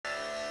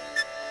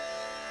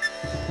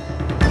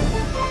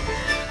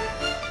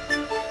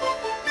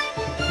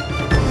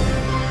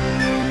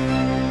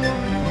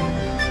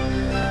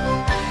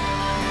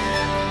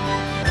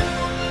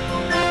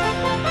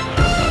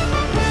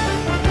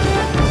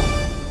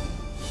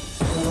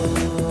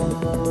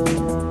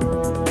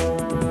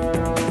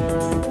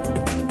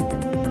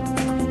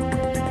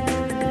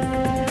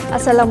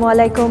আসসালামু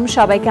আলাইকুম,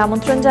 সবাইকে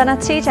আমন্ত্রণ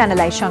জানাচ্ছি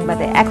চ্যানেল আই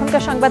সংবাদে।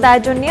 এখনকার সংবাদ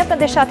আয়োজন নিয়ে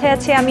আপনাদের সাথে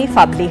আছি আমি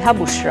ফাবলিহা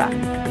বুশরা।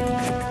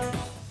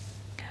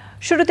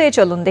 শুরুতে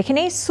চলুন দেখে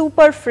নেই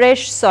সুপার ফ্রেশ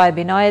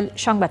সয়াবিন অয়েল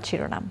সংবাদ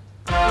শিরোনাম।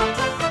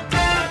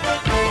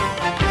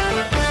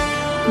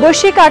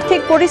 বৈশ্বিক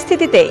আর্থিক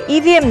পরিস্থিতিতে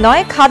ইভিএম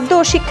নয়, খাদ্য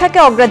ও শিক্ষাকে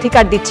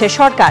অগ্রাধিকার দিচ্ছে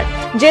সরকার।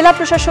 জেলা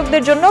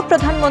প্রশাসকদের জন্য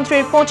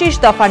প্রধানমন্ত্রীর 25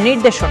 দফার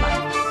নির্দেশনা।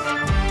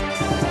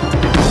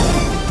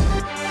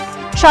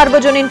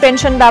 সার্বজনীন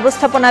পেনশন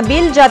ব্যবস্থাপনা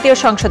বিল জাতীয়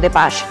সংসদে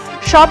পাস।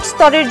 সব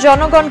স্তরের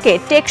জনগণকে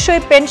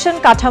টেকসই পেনশন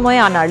কাঠামোয়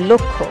আনার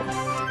লক্ষ্য।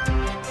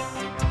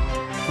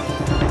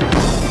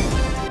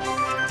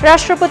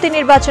 রাষ্ট্রপতি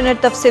নির্বাচনের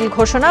তফসিল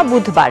ঘোষণা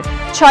বুধবার।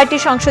 6টি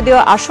সংসদীয়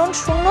আসন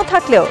শূন্য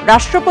থাকলেও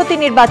রাষ্ট্রপতি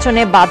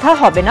নির্বাচনে বাধা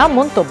হবে না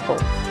মন্তব্য।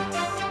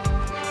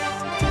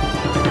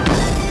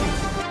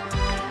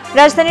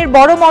 রাজধানীর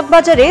বড়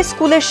মগবাজারে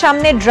স্কুলের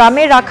সামনে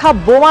ড্রামে রাখা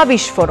বোমা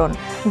বিস্ফোরণ,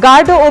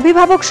 গার্ড ও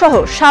অভিভাবক সহ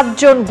 7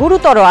 জন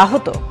গুরুতর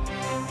আহত।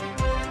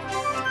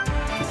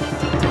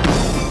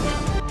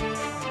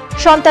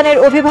 সন্তানের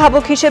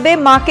অভিভাবক হিসেবে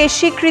মাকে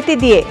স্বীকৃতি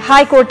দিয়ে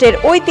হাইকোর্টের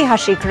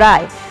ঐতিহাসিক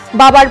রায়।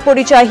 বাবার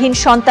পরিচয়হীন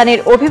সন্তানের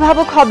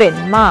অভিভাবক হবেন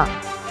মা।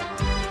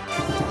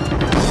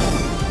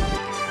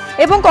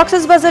 এবং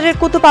কক্সবাজারের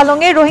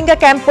কুতুপালংয়ে রোহিঙ্গা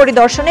ক্যাম্প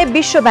পরিদর্শনে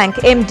বিশ্বব্যাংক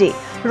এমডি।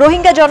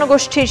 রোহিঙ্গা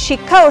জনগোষ্ঠীর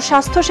শিক্ষা ও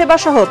স্বাস্থ্যসেবা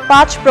সহ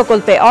 5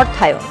 প্রকল্পে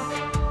অর্থায়ন।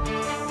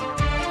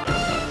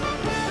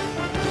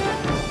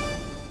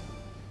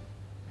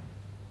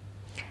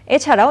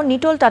 এছাড়াও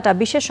নিটোল টাটা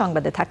বিশেষ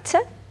সংবাদে থাকছে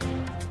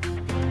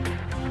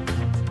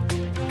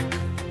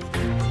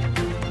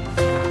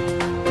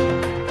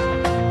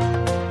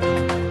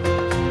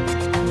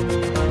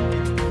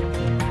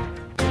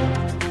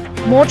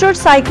মোটর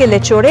সাইকেলে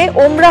চড়ে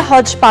ওমরা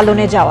হজ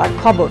পালনে যাওয়ার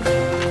খবর।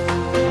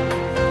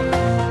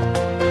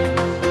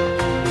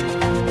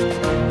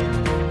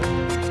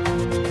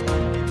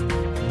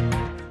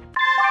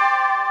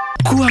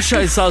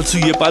 কুয়াশায় সাল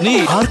ছুঁয়ে পানি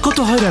আর কত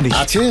হয়রানি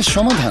আছে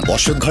সমাধান।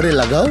 বসত ঘরে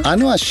লাগাও,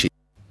 আনো আসি।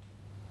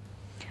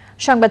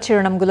 সংবাদ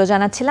শিরোনামগুলো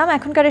জানাচ্ছিলাম।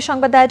 এখনকার এই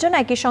সংবাদ আয়োজন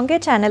একই সঙ্গে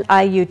চ্যানেল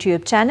আই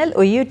ইউটিউব চ্যানেল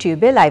ও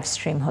ইউটিউবে লাইভ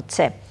স্ট্রিম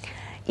হচ্ছে।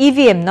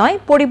 ইভিএম নয়,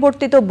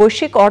 পরিবর্তিত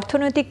বৈশ্বিক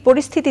অর্থনৈতিক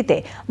পরিস্থিতিতে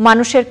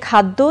মানুষের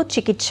খাদ্য,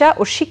 চিকিৎসা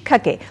ও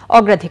শিক্ষাকে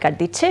অগ্রাধিকার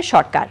দিচ্ছে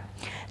সরকার।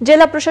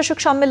 জেলা প্রশাসক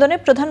সম্মেলনে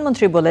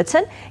প্রধানমন্ত্রী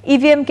বলেছেন,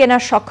 ইভিএম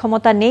কেনার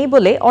সক্ষমতা নেই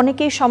বলে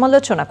অনেকেই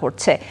সমালোচনা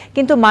করছে,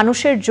 কিন্তু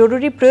মানুষের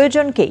জরুরি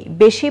প্রয়োজনকেই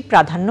বেশি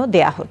প্রাধান্য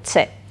দেয়া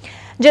হচ্ছে।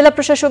 জেলা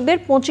প্রশাসকদের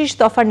 25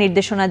 দফার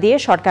নির্দেশনা দিয়ে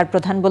সরকার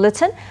প্রধান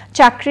বলেছেন,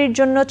 চাকরির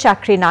জন্য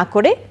চাকরি না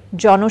করে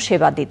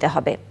জনসেবা দিতে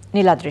হবে।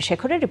 নীলাদ্রি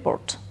শেখরের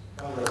রিপোর্ট।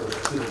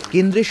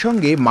 কেন্দ্রের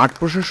সঙ্গে মাঠ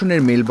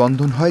প্রশাসনের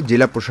মেলবন্ধন হয়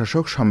জেলা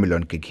প্রশাসক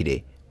সম্মেলনকে ঘিরে।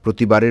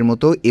 প্রতিবারের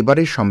মতো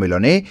এবারের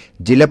সম্মেলনে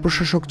জেলা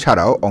প্রশাসক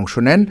ছাড়াও অংশ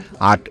নেন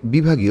 8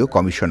 বিভাগীয়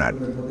কমিশনার।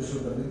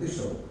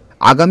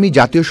 আগামী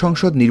জাতীয়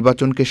সংসদ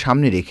নির্বাচনকে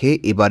সামনে রেখে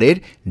এবারের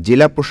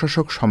জেলা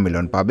প্রশাসক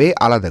সম্মেলন পাবে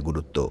আলাদা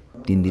গুরুত্ব।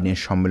 3 দিনের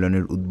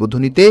সম্মেলনের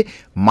উদ্বোধনীতে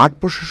মাঠ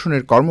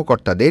প্রশাসনের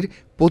কর্মকর্তাদের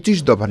 25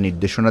 দফার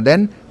নির্দেশনা দেন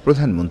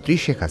প্রধানমন্ত্রী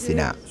শেখ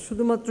হাসিনা।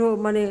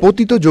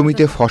 পতিত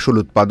জমিতে ফসল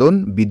উৎপাদন,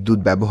 বিদ্যুৎ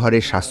ব্যবহারে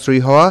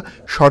সাশ্রয়ী হওয়া,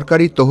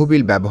 সরকারি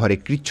তহবিল ব্যবহারে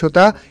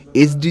কৃচ্ছতা,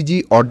 এসডিজি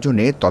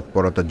অর্জনে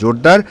তৎপরতা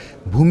জোরদার,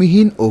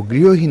 ভূমিহীন ও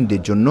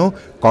গৃহহীনদের জন্য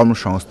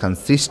কর্মসংস্থান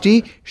সৃষ্টি,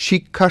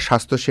 শিক্ষা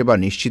স্বাস্থ্যসেবা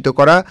নিশ্চিত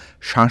করা,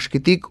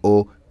 সাংস্কৃতিক ও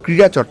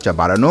ক্রীড়া চর্চা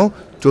বাড়ানো,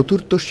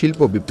 চতুর্থ শিল্প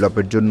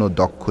বিপ্লবের জন্য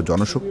দক্ষ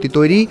জনশক্তি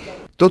তৈরি,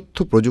 তথ্য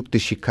প্রযুক্তি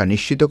শিক্ষা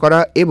নিশ্চিত করা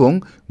এবং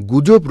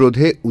গুজব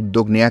রোধে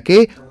উদ্যোগ নেয়াকে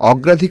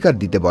অগ্রাধিকার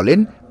দিতে বলেন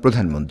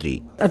প্রধানমন্ত্রী।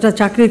 একটা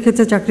চাকরির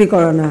ক্ষেত্রে চাকরি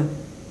করা না,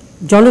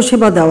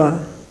 জনসেবা দেওয়া,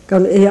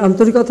 কারণ এই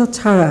আন্তরিকতা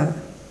ছাড়া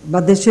বা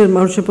দেশের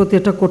মানুষের প্রতি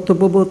একটা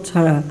কর্তব্যবোধ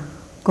ছাড়া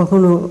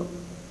কখনো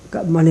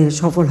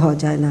সফল হওয়া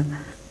যায় না।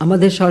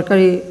 আমাদের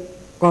সরকারি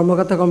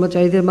কর্মকর্তা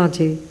কর্মচারীদের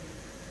মাঝে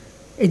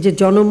এই যে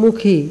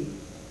জনমুখী,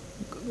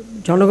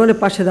 জনগণের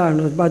পাশে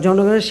দাঁড়ানো বা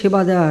জনগণের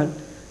সেবা দেওয়ার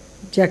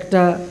যে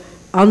একটা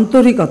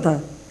আন্তরিকতা,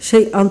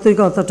 সেই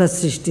আন্তরিকতাটা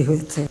সৃষ্টি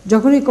হয়েছে।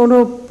 যখনই কোনো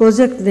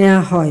প্রজেক্ট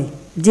নেওয়া হয়,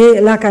 যে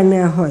এলাকায়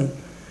নেওয়া হয়,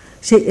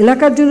 সেই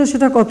এলাকার জন্য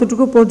সেটা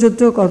কতটুকু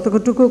প্রযোজ্য,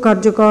 কতটুকু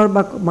কার্যকর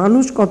বা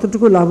মানুষ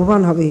কতটুকু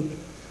লাভবান হবে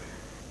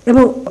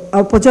এবং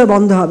অপচয়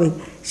বন্ধ হবে,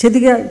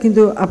 সেদিকে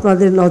কিন্তু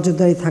আপনাদের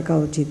নজরদারি থাকা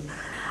উচিত।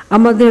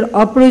 আমাদের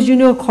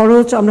অপ্রয়োজনীয়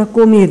খরচ আমরা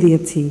কমিয়ে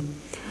দিয়েছি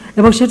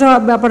এবং সেটা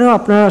ব্যাপারেও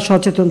আপনারা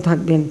সচেতন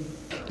থাকবেন।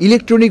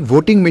 ইলেকট্রনিক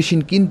ভোটিং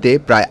মেশিন কিনতে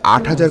প্রায়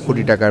 8,000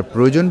 কোটি টাকার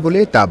প্রয়োজন বলে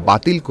তা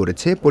বাতিল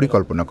করেছে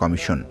পরিকল্পনা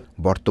কমিশন।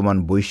 বর্তমান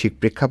বৈশ্বিক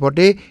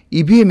প্রেক্ষাপটে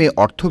ইভিএমে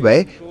অর্থ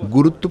ব্যয়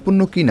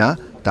গুরুত্বপূর্ণ কিনা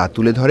তা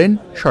তুলে ধরেন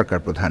সরকার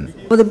প্রধান।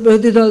 আমাদের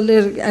বিরোধী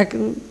দলের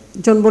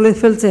একজন বলে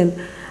ফেলছেন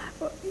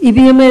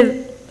ইভিএমের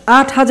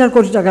 8,000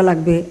 কোটি টাকা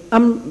লাগবে,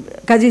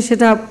 কাজে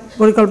সেটা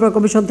পরিকল্পনা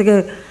কমিশন থেকে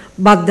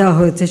বাদ দেওয়া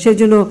হয়েছে। সেই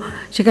জন্য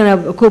সেখানে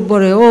খুব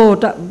বড়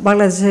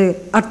বাংলাদেশে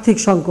আর্থিক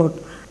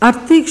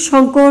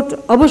সংকট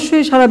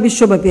অবশ্যই সারা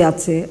বিশ্বব্যাপী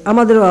আছে,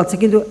 আমাদেরও আছে,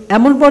 কিন্তু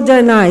এমন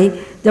পর্যায়ে নাই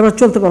যে আমরা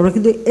চলতে পারবো না।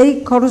 কিন্তু এই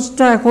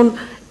খরচটা এখন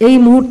এই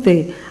মুহূর্তে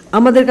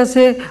আমাদের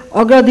কাছে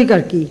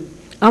অগ্রাধিকার কি?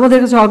 আমাদের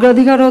কাছে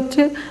অগ্রাধিকার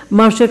হচ্ছে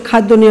মানুষের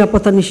খাদ্য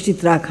নিরাপত্তা নিশ্চিত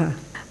রাখা,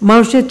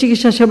 মানুষের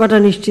চিকিৎসা সেবাটা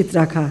নিশ্চিত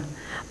রাখা,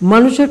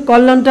 মানুষের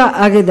কল্যাণটা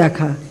আগে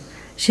দেখা,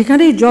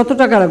 সেখানেই যত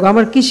টাকা লাগবে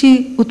আমার কৃষি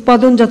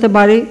উৎপাদন যাতে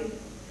বাড়ে,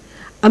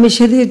 আমি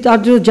সেদিকে তার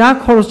জন্য যা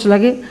খরচ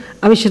লাগে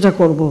আমি সেটা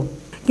করব।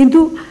 কিন্তু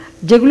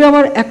যেগুলো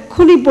আমার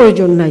এক্ষুনি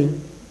প্রয়োজন নাই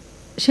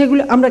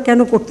সেগুলো আমরা কেন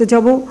করতে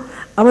যাব?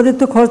 আমাদের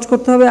তো খরচ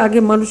করতে হবে আগে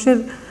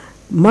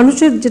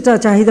মানুষের যেটা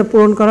চাহিদা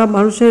পূরণ করা,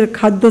 মানুষের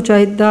খাদ্য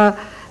চাহিদা,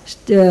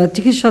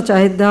 চিকিৎসা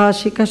চাহিদা,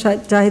 শিক্ষা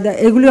চাহিদা,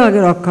 এগুলো আগে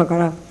রক্ষা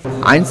করা।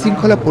 আইন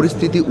শৃঙ্খলা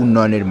পরিস্থিতি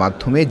উন্নয়নের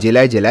মাধ্যমে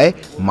জেলায় জেলায়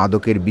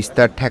মাদকের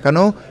বিস্তার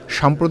ঠেকানো,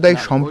 সাম্প্রদায়িক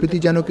সম্প্রীতি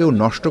যেন কেউ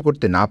নষ্ট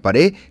করতে না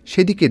পারে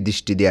সেদিকে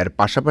দৃষ্টি দেওয়ার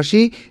পাশাপাশি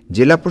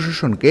জেলা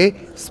প্রশাসনকে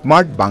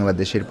স্মার্ট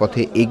বাংলাদেশের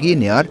পথে এগিয়ে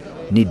নেওয়ার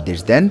নির্দেশ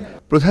দেন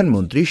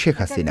প্রধানমন্ত্রী শেখ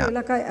হাসিনা।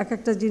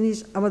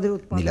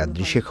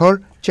 Niladri Shekhar,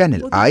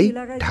 channel I,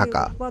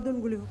 Dhaka.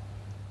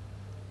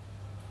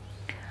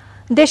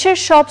 দেশের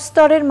সব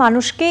স্তরের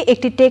মানুষকে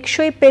একটি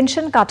টেকসই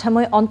পেনশন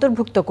কাঠামোয়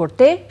অন্তর্ভুক্ত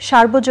করতে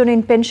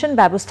সার্বজনীন পেনশন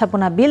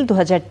ব্যবস্থাপনা বিল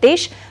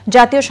 2023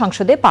 জাতীয়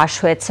সংসদে পাশ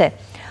হয়েছে।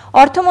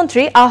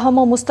 অর্থমন্ত্রী আহম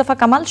মুস্তফা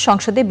কামাল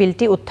সংসদে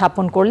বিলটি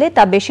উত্থাপন করলে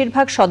তা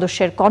বেশিরভাগ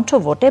সদস্যের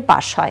কণ্ঠভোটে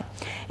পাশ হয়।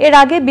 এর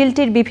আগে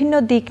বিলটির বিভিন্ন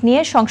দিক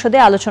নিয়ে সংসদে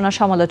আলোচনা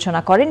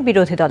সমালোচনা করেন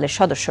বিরোধী দলের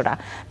সদস্যরা।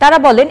 তারা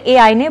বলেন এই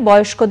আইনে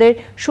বয়স্কদের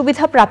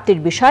সুবিধা প্রাপ্তির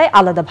বিষয়ে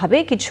আলাদাভাবে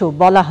কিছু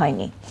বলা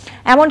হয়নি।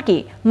 এমনকি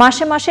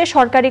মাসে মাসে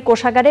সরকারি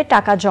কোষাগারে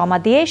টাকা জমা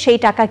দিয়ে সেই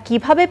টাকা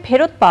কিভাবে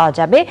ফেরত পাওয়া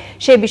যাবে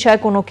সে বিষয়ে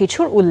কোনো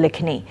কিছুর উল্লেখ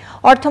নেই।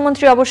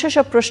 অর্থমন্ত্রী অবশ্য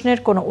সব প্রশ্নের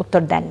কোনো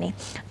উত্তর দেননি,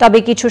 তবে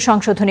কিছু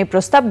সংশোধনী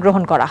প্রস্তাব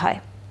গ্রহণ করা হয়।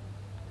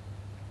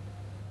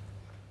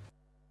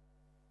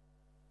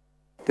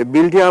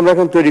 বিলটি আমরা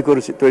এখন তৈরি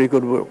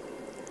করব।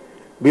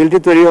 বিলটি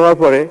তৈরি হওয়ার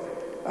পরে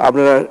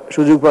আপনারা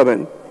সুযোগ পাবেন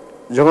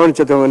যখন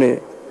ইচ্ছে তখন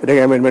এটাকে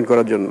অ্যামেন্ডমেন্ট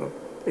করার জন্য।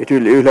 You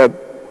will have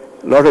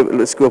lot of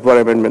scope for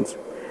amendments.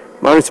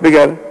 মাননীয়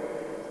স্পিকার,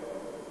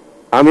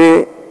 আমি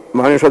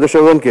মাননীয়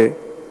সদস্যগণকে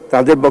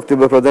তাদের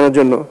বক্তব্য প্রদানের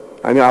জন্য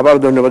আমি আবার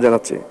ধন্যবাদ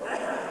জানাচ্ছি।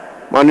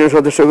 মাননীয়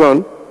সদস্যগণ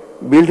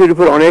বিলটির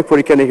উপর অনেক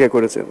পরীক্ষা নিরীক্ষা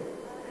করেছেন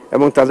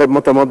এবং তাদের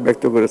মতামত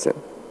ব্যক্ত করেছেন।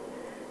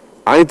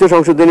 আইনত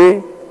সংশোধনী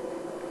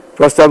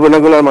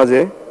প্রস্তাবনাগুলোর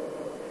মাঝে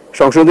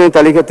সংশোধনী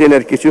তালিকা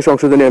 3-এর কিছু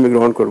সংশোধনী আমি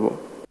গ্রহণ করব।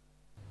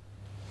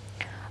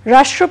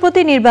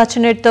 রাষ্ট্রপতি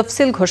নির্বাচনের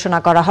তফসিল ঘোষণা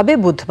করা হবে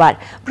বুধবার।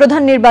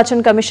 প্রধান নির্বাচন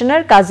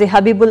কমিশনার কাজী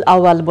হাবিবুল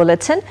আউয়াল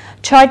বলেছেন,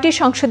 6টি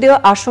সংসদীয়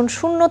আসন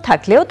শূন্য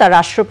থাকলেও তা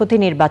রাষ্ট্রপতি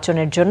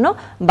নির্বাচনের জন্য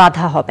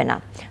বাধা হবে না।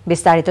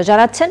 বিস্তারিত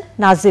জানাচ্ছেন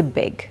নাজিব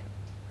বেগ।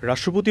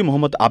 রাষ্ট্রপতি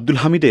মোহাম্মদ আব্দুল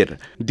হামিদের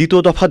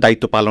দ্বিতীয় দফা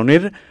দায়িত্ব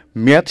পালনের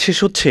মেয়াদ শেষ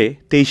হচ্ছে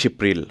 23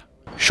 এপ্রিল।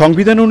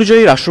 সংবিধান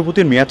অনুযায়ী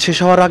রাষ্ট্রপতির মেয়াদ শেষ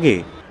হওয়ার আগে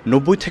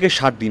 90 থেকে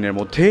 60 দিনের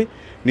মধ্যে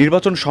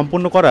নির্বাচন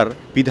সম্পন্ন করার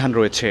বিধান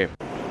রয়েছে।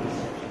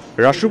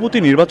 রাষ্ট্রপতি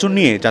নির্বাচন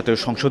নিয়ে জাতীয়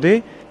সংসদে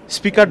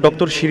স্পিকার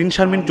ডক্টর শিরিন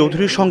শারমিন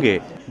চৌধুরীর সঙ্গে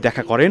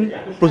দেখা করেন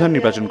প্রধান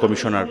নির্বাচন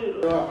কমিশনার।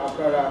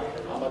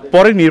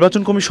 পরে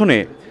নির্বাচন কমিশনে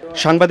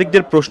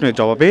সাংবাদিকদের প্রশ্নের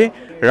জবাবে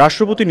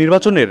রাষ্ট্রপতি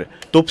নির্বাচনের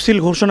তফসিল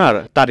ঘোষণার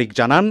তারিখ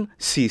জানান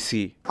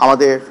সিসি।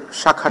 আমাদের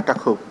সাক্ষাৎটা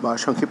খুব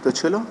সংক্ষিপ্ত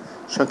ছিল,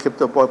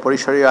 সংক্ষিপ্ত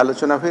পরিসরে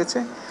আলোচনা হয়েছে।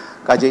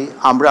 কাজেই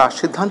আমরা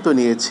সিদ্ধান্ত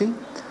নিয়েছি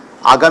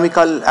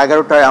আগামীকাল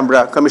 11টায় আমরা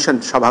কমিশন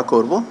সভা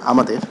করব।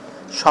 আমাদের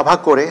সভা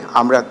করে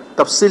আমরা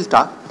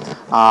তফসিলটা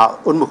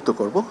উন্মুক্ত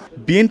করব।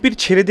 বিএনপির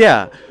ছেড়ে দেয়া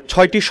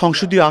 6টি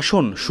সংসদীয়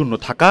আসন শূন্য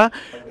থাকা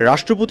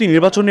রাষ্ট্রপতি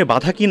নির্বাচনে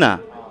বাধা কিনা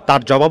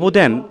তার জবাবও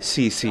দেন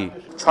সিসি।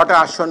 6টা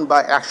আসন বা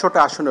 100টা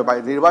আসনে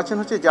নির্বাচন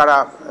হচ্ছে যারা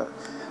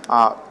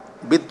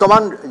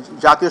বিদ্যমান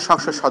জাতীয়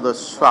সংসদ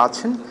সদস্য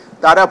আছেন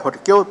তারা ভোট,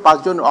 কেউ 5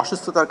 জন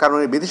অসুস্থতার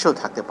কারণে বিদেশেও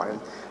থাকতে পারেন।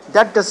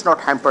 That does not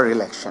hamper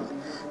election.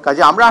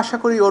 কাজে আমরা আশা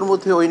করি ওর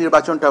মধ্যে ওই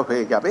নির্বাচনটা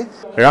হয়ে যাবে।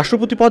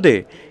 রাষ্ট্রপতি পদে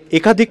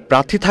একাধিক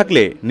প্রার্থী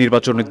থাকলে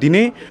নির্বাচনের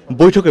দিনে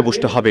বৈঠকে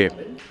বসতে হবে।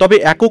 তবে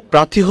একক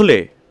প্রার্থী হলে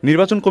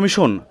নির্বাচন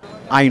কমিশন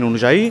আইন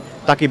অনুযায়ী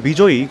তাকে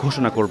বিজয়ী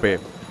ঘোষণা করবে।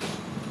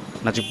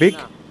 নাজিব বেগ,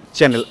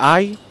 চ্যানেল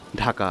আই,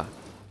 ঢাকা।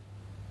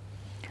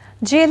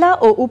 জেলা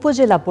ও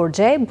উপজেলা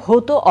পর্যায়ে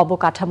ভৌত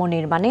অবকাঠামো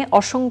নির্মাণে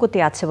অসঙ্গতি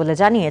আছে বলে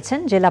জানিয়েছেন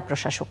জেলা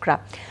প্রশাসকরা।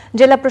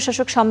 জেলা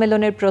প্রশাসক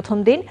সম্মেলনের প্রথম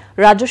দিন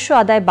রাজস্ব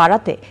আদায়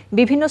বাড়াতে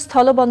বিভিন্ন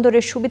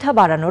স্থলবন্দরের সুবিধা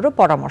বাড়ানোরও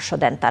পরামর্শ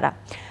দেন তারা।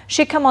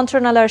 শিক্ষা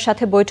মন্ত্রণালয়ের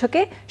সাথে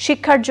বৈঠকে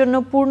শিক্ষার জন্য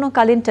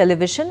পূর্ণকালীন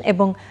টেলিভিশন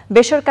এবং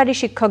বেসরকারি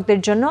শিক্ষকদের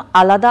জন্য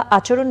আলাদা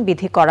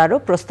আচরণবিধি করারও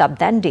প্রস্তাব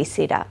দেন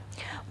ডিসিরা।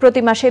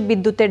 প্রতি মাসে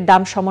বিদ্যুতের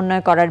দাম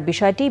সমন্বয় করার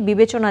বিষয়টি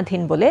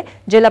বিবেচনাধীন বলে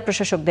জেলা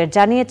প্রশাসকদের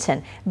জানিয়েছেন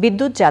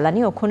বিদ্যুৎ,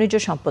 জ্বালানি ও খনিজ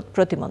সম্পদ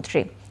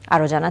প্রতিমন্ত্রী।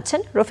 আরও জানাচ্ছেন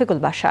রফিকুল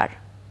বাশার।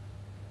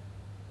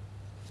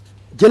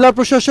 জেলা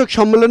প্রশাসক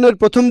সম্মেলনের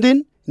প্রথম দিন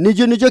নিজ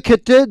নিজ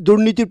ক্ষেত্রে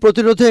দুর্নীতি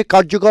প্রতিরোধে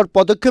কার্যকর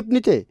পদক্ষেপ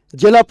নিতে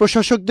জেলা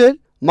প্রশাসকদের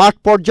মাঠ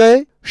পর্যায়ে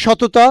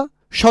সততা,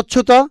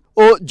 স্বচ্ছতা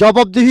ও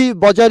জবাবদিহি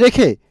বজায়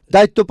রেখে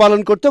দায়িত্ব পালন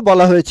করতে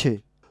বলা হয়েছে।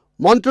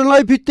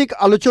 মন্ত্রণালয় ভিত্তিক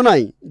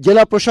আলোচনায়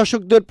জেলা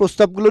প্রশাসকদের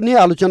প্রস্তাবগুলো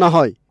নিয়ে আলোচনা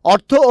হয়।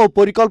 অর্থ ও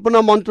পরিকল্পনা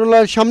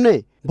মন্ত্রণালয়ের সামনে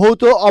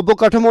ভৌত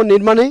অবকাঠামো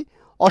নির্মাণে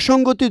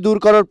অসঙ্গতি দূর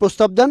করার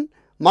প্রস্তাব দেন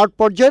মাঠ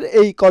পর্যায়ের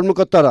এই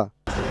কর্মকর্তারা।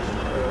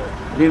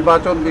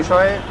 নির্বাচন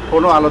বিষয়ে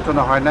কোনো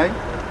আলোচনা হয় নাই,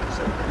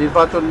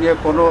 নির্বাচন নিয়ে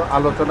কোনো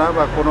আলোচনা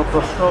বা কোনো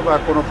প্রশ্ন বা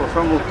কোনো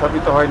প্রসঙ্গ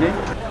উত্থাপিত হয়নি।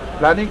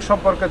 প্ল্যানিং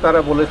সম্পর্কে তারা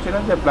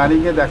বলেছিলেন যে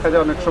প্ল্যানিংয়ে দেখা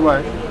যায় অনেক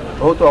সময়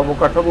ভৌত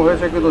অবকাঠামো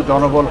হয়েছে কিন্তু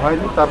জনবল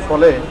হয়নি, তার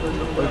ফলে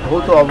ওই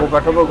ভৌত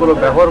অবকাঠামোগুলো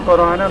ব্যবহার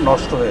করা হয় না,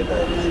 নষ্ট হয়ে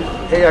যায়।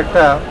 এই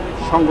একটা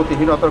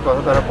সঙ্গতিহীনতার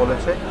কথা তারা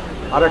বলেছে।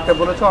 আর একটা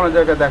বলেছে অনেক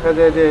জায়গায় দেখা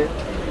যায় যে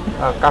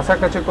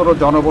কাছাকাছি কোনো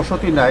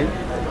জনবসতি নাই,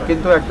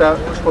 কিন্তু একটা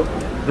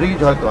ব্রিজ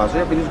হয়তো আছে,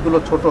 ব্রিজগুলো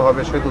ছোট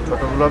হবে, সেতু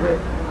ছোটগুলো হবে,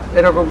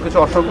 এরকম কিছু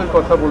অসংখ্য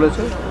কথা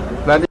বলেছে।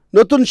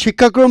 নতুন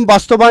শিক্ষাক্রম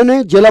বাস্তবায়নে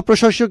জেলা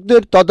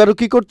প্রশাসকদের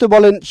তদারকি করতে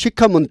বলেন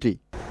শিক্ষামন্ত্রী।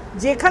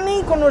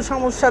 যেখানেই কোনো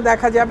সমস্যা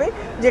দেখা যাবে,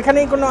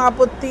 যেখানেই কোনো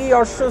আপত্তি,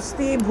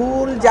 অস্বস্তি,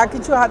 ভুল যা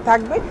কিছু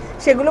থাকবে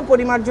সেগুলো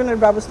পরিমার্জনের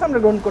ব্যবস্থা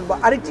আমরা গ্রহণ করব।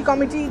 আরেকটি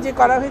কমিটি যে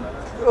করা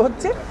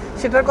হচ্ছে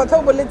সেটার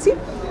কথাও বলেছি,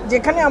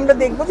 যেখানে আমরা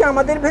দেখব যে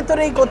আমাদের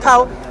ভেতরেই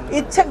কোথাও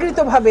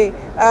ইচ্ছাকৃতভাবে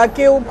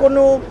কেউ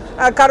কোনো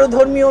কারো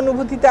ধর্মীয়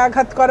অনুভূতিতে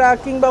আঘাত করা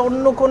কিংবা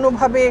অন্য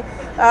কোনোভাবে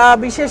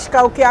বিশেষ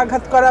কাউকে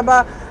আঘাত করা বা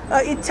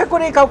ইচ্ছা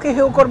করে কাউকে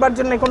হেয় করবার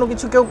জন্য কোনো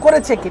কিছু কেউ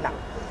করেছে কিনা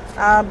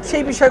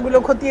সেই বিষয়গুলো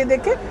খতিয়ে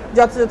দেখে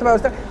যথাযথ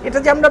ব্যবস্থা, এটা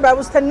যে আমরা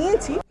ব্যবস্থা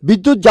নিয়েছি।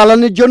 বিদ্যুৎ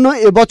জ্বালানির জন্য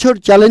এবছর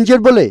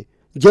চ্যালেঞ্জের বলে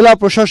জেলা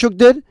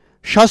প্রশাসকদের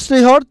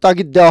সাশ্রয়ী হওয়ার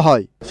তাগিদ দেওয়া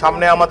হয়।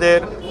 সামনে আমাদের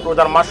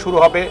রোজার মাস শুরু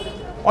হবে,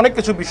 অনেক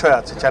কিছু বিষয়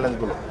আছে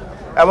চ্যালেঞ্জগুলো,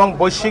 এবং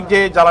বৈশ্বিক যে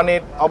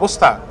জ্বালানির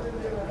অবস্থা,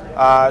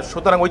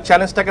 সুতরাং ওই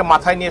চ্যালেঞ্জটাকে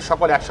মাথায় নিয়ে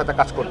সকলে একসাথে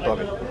কাজ করতে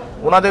হবে।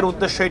 ওনাদের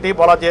উদ্দেশ্য এটাই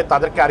বলা যে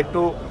তাদেরকে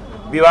আরেকটু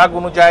বিভাগ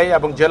অনুযায়ী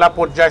এবং জেলা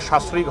পর্যায়ে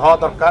সাশ্রয়ী হওয়া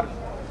দরকার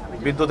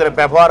বিদ্যুতের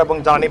ব্যবহার এবং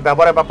জ্বালানি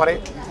ব্যবহারের ব্যাপারে।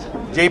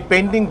 যেই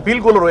পেন্ডিং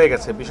বিলগুলো রয়ে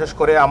গেছে বিশেষ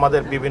করে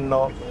আমাদের বিভিন্ন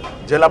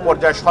জেলা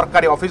পর্যায়ে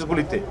সরকারি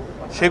অফিসগুলিতে,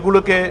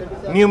 সেগুলোকে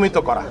নিয়মিত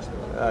করা,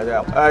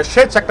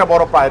 সেচ একটা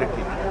বড়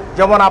প্রায়োরিটি।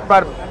 যেমন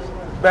আপনার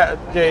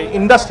যে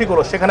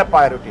ইন্ডাস্ট্রিগুলো সেখানে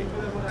প্রায়োরিটি,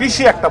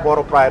 কৃষি একটা বড়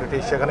প্রায়োরিটি,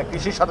 সেখানে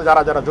কৃষির সাথে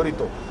যারা যারা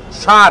জড়িত,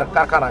 সার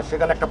কারখানা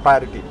সেখানে একটা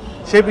প্রায়োরিটি।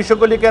 সেই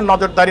বিষয়গুলিকে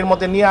নজরদারির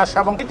মধ্যে নিয়ে আসা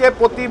এবং যে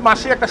প্রতি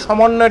মাসে একটা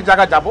সমন্বয়ের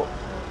জায়গা যাব,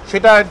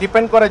 সেটা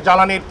ডিপেন্ড করে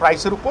জ্বালানির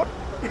প্রাইসের উপর,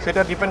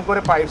 সেটা ডিপেন্ড করে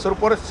প্রাইসের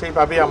উপর,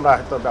 সেইভাবেই আমরা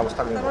হয়তো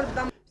ব্যবস্থা নেব।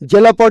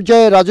 জেলা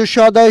পর্যায়ে রাজস্ব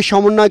আদায়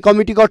সমন্বয়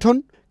কমিটি গঠন,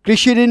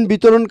 কৃষি ঋণ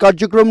বিতরণ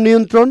কার্যক্রম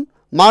নিয়ন্ত্রণ,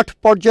 মাঠ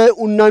পর্যায়ে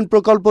উন্নয়ন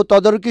প্রকল্প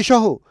তদারকি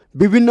সহ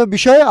বিভিন্ন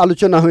বিষয়ে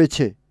আলোচনা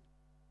হয়েছে।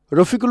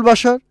 Rafiqul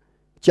Bashar,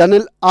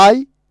 channel I,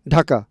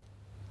 Dhaka.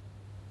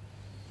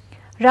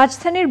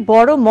 রাজধানীর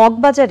বড়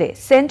মগবাজারে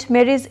সেন্ট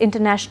মেরিজ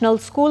ইন্টারন্যাশনাল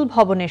স্কুল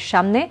ভবনের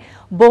সামনে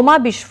বোমা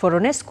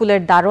বিস্ফোরণে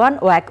স্কুলের দারোয়ান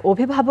ও এক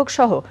অভিভাবক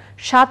সহ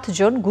 7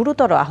 জন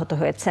গুরুতর আহত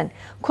হয়েছেন।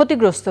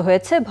 ক্ষতিগ্রস্ত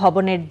হয়েছে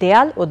ভবনের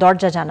দেয়াল ও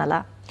দরজা জানালা।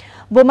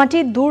 বোমাটি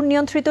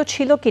দুর্নিয়ন্ত্রিত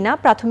ছিল কিনা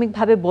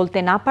প্রাথমিকভাবে বলতে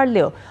না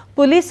পারলেও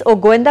পুলিশ ও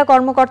গোয়েন্দা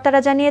কর্মকর্তারা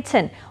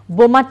জানিয়েছেন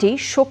বোমাটি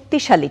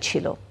শক্তিশালী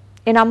ছিল।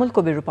 এনামুল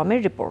কবির রূপমের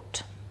রিপোর্ট।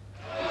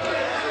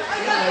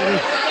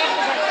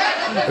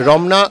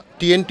 রমনা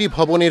টিএনটি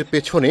ভবনের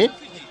পেছনে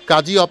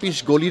কাজী অফিস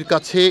গলির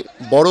কাছে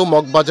বড়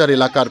মগবাজার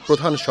এলাকার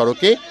প্রধান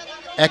সড়কে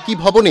একই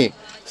ভবনে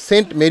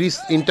সেন্ট মেরিস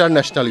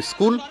ইন্টারন্যাশনাল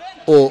স্কুল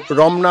ও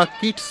রমনা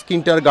কিডস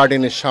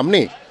কিন্ডারগার্টেনের সামনে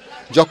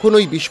যখন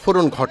ওই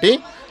বিস্ফোরণ ঘটে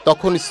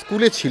তখন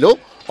স্কুলে ছিল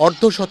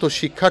অর্ধশত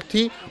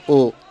শিক্ষার্থী ও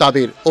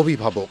তাদের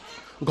অভিভাবক।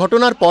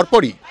 ঘটনার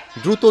পরপরই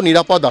দ্রুত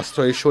নিরাপদ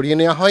আশ্রয়ে সরিয়ে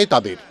নেওয়া হয়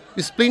তাদের।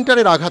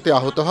 স্প্লিন্টারের আঘাতে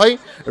আহত হয়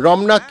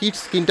রমনা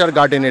কিডস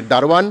কিন্ডারগার্টেনের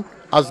দারোয়ান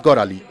আসগর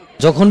আলী।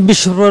 যখন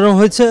বিস্ফোরণ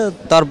হয়েছে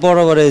তারপর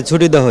আবার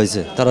ছুটি দেওয়া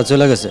হয়েছে, তারা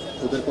চলে গেছে।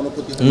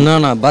 না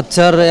না,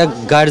 বাচ্চার এক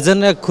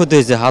গার্জেনের এক ক্ষতি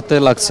হয়েছে, হাতে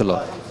লাগছিল।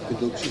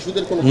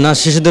 না,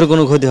 শিশুদের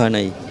কোনো ক্ষতি হয়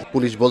নাই।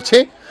 পুলিশ বলছে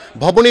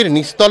ভবনের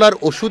নিচতলার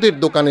ওষুধের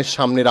দোকানের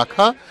সামনে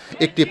রাখা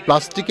একটি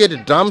প্লাস্টিকের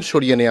ড্রাম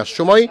সরিয়ে নেওয়ার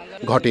সময়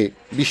ঘটে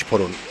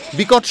বিস্ফোরণ।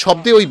 বিকট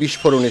শব্দে ওই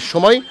বিস্ফোরণের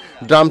সময়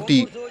ড্রামটি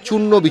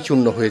চূর্ণ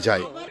বিচূর্ণ হয়ে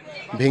যায়,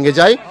 ভেঙে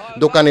যায়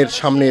দোকানের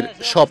সামনের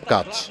সব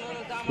কাচ।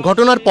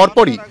 ঘটনার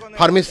পরপরই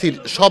ফার্মেসির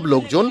সব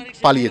লোকজন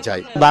পালিয়ে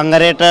যায়।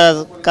 বাঙ্গারে একটা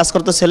কাজ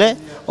করতে ছেলে,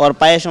 ওর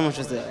পায়ে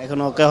সমস্যা হয়েছে, এখন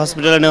ওকে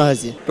হসপিটালে নেওয়া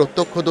হয়েছে।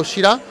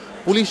 প্রত্যক্ষদর্শীরা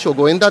পুলিশ ও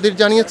গোয়েন্দাদের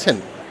জানিয়েছেন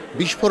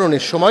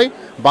বিস্ফোরণের সময়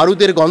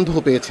বারুদের গন্ধ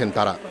পেয়েছেন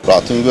তারা।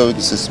 প্রাথমিকভাবে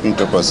কিছু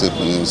স্প্লিন্টার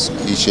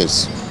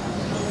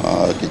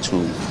কিছু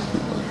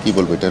কি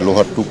বলবো, এটা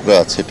লোহার টুকরা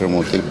আছে, এটার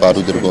মধ্যে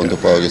বারুদের গন্ধ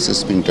পাওয়া গেছে,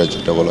 স্প্লিন্টার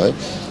যেটা বলা হয়।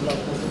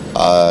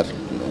 আর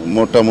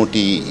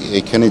মোটামুটি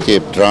এখানে যে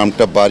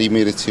ড্রামটা বাড়ি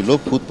মেরেছিল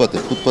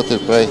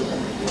ফুটপাতের প্রায়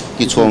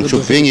কিছু অংশ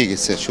ভেঙে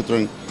গেছে,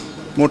 সুতরাং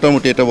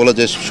মোটামুটি এটা বলা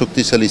যায়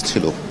শক্তিশালী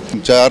ছিল।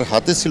 যার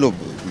হাতে ছিল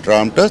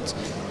ড্রামটা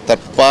তার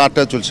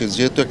পাটা চলছে,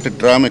 যেহেতু একটা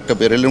ড্রাম একটা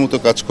ব্যারেলের মতো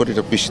কাজ করে,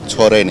 এটা বেশি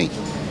ছড়ায় নেই,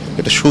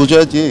 এটা সোজা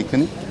যে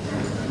এখানে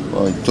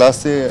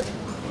গ্লাসে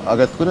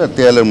আঘাত করে আর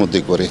দেয়ালের মধ্যে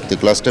করে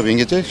গ্লাসটা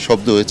ভেঙে যায়।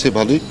 শব্দ হয়েছে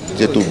ভালোই,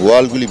 যেহেতু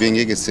ওয়ালগুলি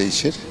ভেঙে গেছে,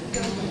 ইসের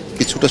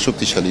কিছুটা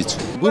শক্তিশালী।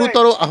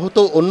 গুরুতর আহত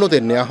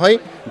অন্যদের নেওয়া হয়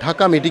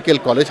ঢাকা মেডিকেল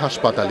কলেজ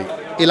হাসপাতালে।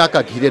 এলাকা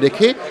ঘিরে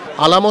রেখে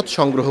আলামত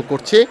সংগ্রহ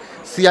করছে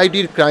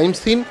সিআইডির ক্রাইম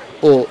সিন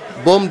ও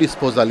বোম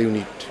ডিসপোজাল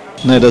ইউনিট।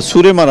 না, এটা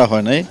ছুঁড়ে মারা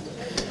হয় নাই,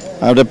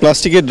 একটা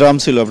প্লাস্টিকের ড্রাম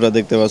ছিল, আপনারা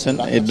দেখতে পাচ্ছেন।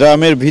 এই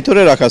ড্রামের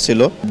ভিতরে রাখা ছিল,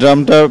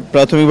 ড্রামটা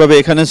প্রাথমিকভাবে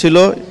এখানে ছিল,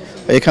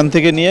 এখান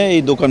থেকে নিয়ে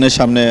এই দোকানের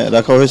সামনে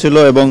রাখা হয়েছিল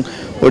এবং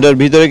ওটার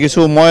ভিতরে কিছু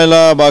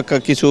ময়লা বা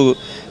কিছু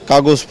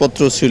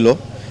কাগজপত্র ছিল,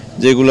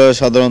 যেগুলো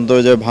সাধারণত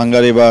যে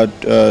ভাঙ্গারি বা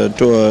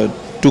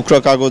টুকরা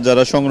কাগজ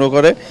যারা সংগ্রহ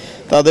করে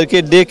তাদেরকে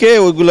ডেকে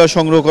ওইগুলো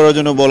সংগ্রহ করার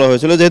জন্য বলা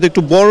হয়েছিল। যেহেতু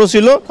একটু বড়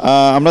ছিল,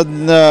 আমরা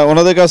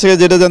ওনাদের কাছ থেকে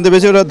যেটা জানতে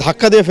পেরেছি ওরা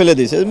ধাক্কা দিয়ে ফেলে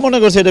দিয়েছে, মনে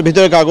করছে এটা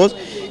ভিতরে কাগজ,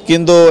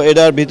 কিন্তু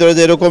এটার ভিতরে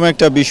যে এরকম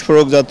একটা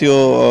বিস্ফোরক জাতীয়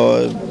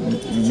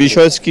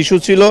বিষয় কিছু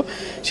ছিল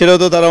সেটা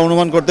তো তারা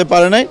অনুমান করতে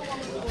পারে নাই,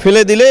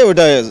 ফেলে দিলে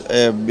ওটা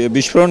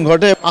বিস্ফোরণ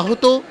ঘটে।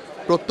 আহত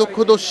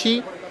প্রত্যক্ষদর্শী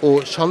ও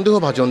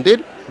সন্দেহভাজনদের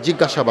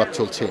জিজ্ঞাসাবাদ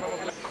চলছে।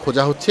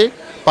 খোঁজা হচ্ছে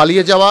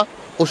পালিয়ে যাওয়া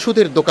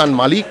ওষুধের দোকান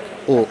মালিক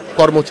ও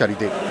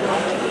কর্মচারীদের।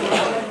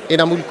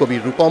 Enamul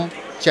Kabir Rupam,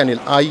 channel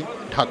I,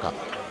 Dhaka.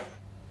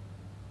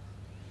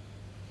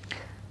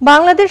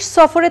 বাংলাদেশ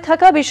সফরে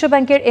থাকা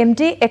বিশ্বব্যাংকের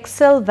এমডি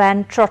এক্সেল ভ্যান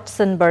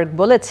ট্রটসেনবার্গ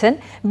বলেছেন,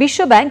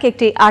 বিশ্বব্যাংক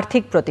একটি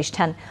আর্থিক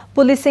প্রতিষ্ঠান।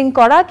 পুলিশিং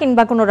করা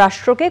কিংবা কোনো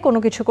রাষ্ট্রকে কোনো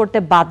কিছু করতে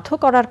বাধ্য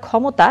করার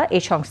ক্ষমতা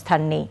এই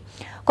সংস্থার নেই।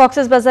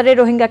 কক্সবাজারে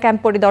রোহিঙ্গা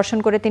ক্যাম্প পরিদর্শন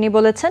করে তিনি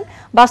বলেছেন,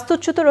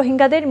 বাস্তুচ্যুত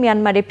রোহিঙ্গাদের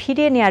মিয়ানমারে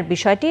ফিরিয়ে নেয়ার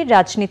বিষয়টি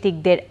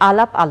রাজনীতিকদের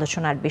আলাপ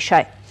আলোচনার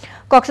বিষয়।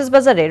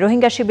 কক্সবাজারে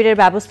রোহিঙ্গা শিবিরের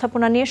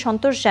ব্যবস্থাপনা নিয়ে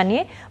সন্তোষ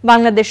জানিয়ে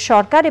বাংলাদেশ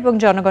সরকার এবং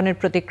জনগণের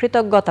প্রতি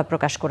কৃতজ্ঞতা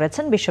প্রকাশ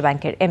করেছেন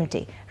বিশ্বব্যাংকের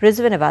এমডি।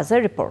 রিজওয়ান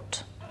নেওয়াজের রিপোর্ট।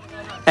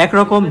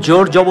 একরকম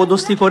জোর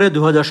জবরদস্তি করে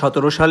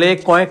 2017 সালে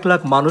কয়েক লাখ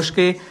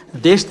মানুষকে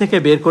দেশ থেকে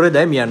বের করে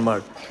দেয় মিয়ানমার।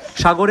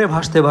 সাগরে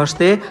ভাসতে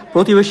ভাসতে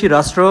প্রতিবেশী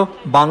রাষ্ট্র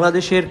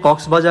বাংলাদেশের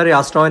কক্সবাজারে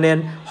আশ্রয় নেন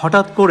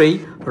হঠাৎ করেই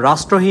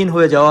রাষ্ট্রহীন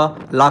হয়ে যাওয়া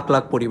লাখ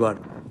লাখ পরিবার।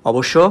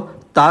 অবশ্য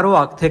তারও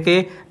আগ থেকে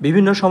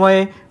বিভিন্ন সময়ে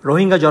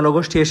রোহিঙ্গা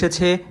জনগোষ্ঠী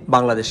এসেছে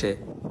বাংলাদেশে।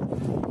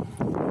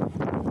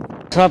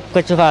 সব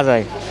কিছু পাওয়া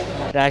যায়,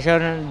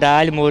 রেশন,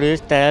 ডাল, মরিচ,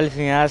 তেল,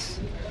 পেঁয়াজ,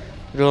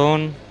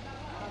 রোন,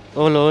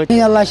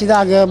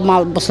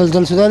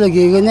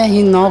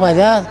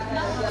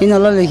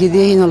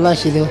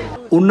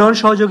 উন্নয়ন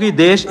সহযোগী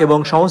দেশ এবং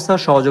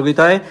সংস্থার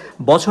সহযোগিতায়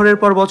বছরের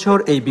পর বছর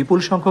এই বিপুল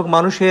সংখ্যক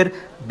মানুষের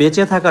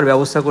বেঁচে থাকার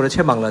ব্যবস্থা করেছে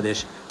বাংলাদেশ।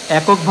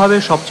 এককভাবে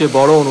সবচেয়ে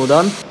বড়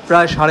অনুদান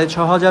প্রায়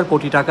 6,500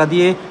 কোটি টাকা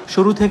দিয়ে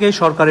শুরু থেকেই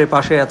সরকারের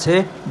পাশে আছে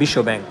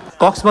বিশ্বব্যাংক।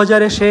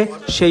 কক্সবাজার এসে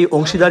সেই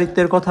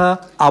অংশীদারিত্বের কথা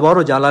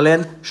আবারও জানালেন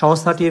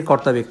সংস্থাটির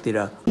কর্তা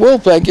ব্যক্তিরা।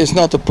 World Bank is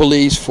not a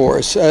police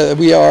force.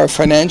 We are a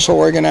financial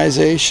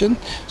organization.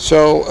 So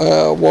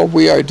what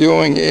we are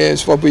doing is,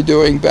 what we're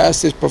doing best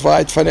is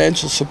provide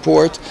financial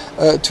support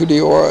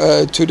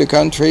to the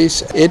countries.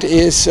 It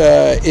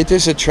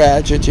is a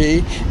tragedy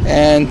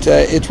and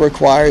it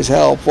requires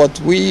help. What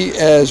we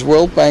as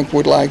World Bank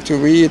would like to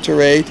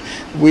reiterate,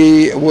 we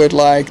would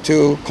like to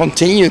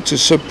continue to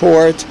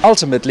support.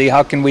 Ultimately,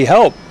 how can we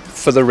help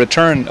for the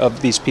return of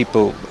these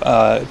people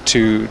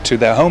to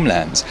their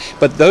homelands?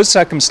 But those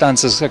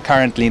circumstances are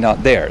currently not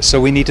there. So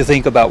we need to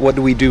think about what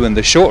do we do in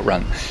the short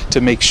run to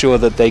make sure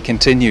that they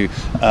continue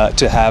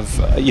to have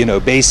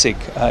basic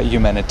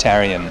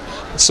humanitarian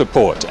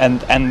support.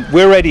 And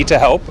we're ready to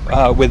help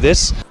with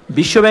this.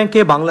 বিশ্বব্যাংকে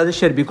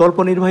বাংলাদেশের বিকল্প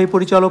নির্বাহী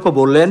পরিচালকও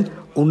বললেন,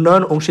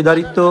 উন্নয়ন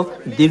অংশীদারিত্ব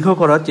দীর্ঘ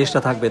করার চেষ্টা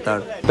থাকবে তার।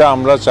 এটা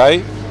আমরা চাই,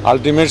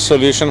 আলটিমেট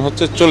সলিউশন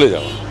হচ্ছে চলে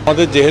যাওয়া।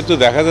 আমাদের যেহেতু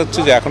দেখা যাচ্ছে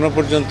যে এখনো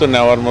পর্যন্ত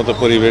নেওয়ার মতো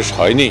পরিবেশ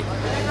হয়নি,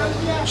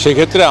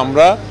 সেক্ষেত্রে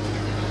আমরা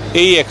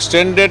এই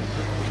এক্সটেন্ডেড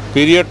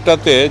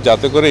পিরিয়ডটাতে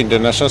যাতে করে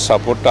ইন্টারন্যাশনাল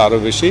সাপোর্টটা আরও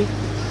বেশি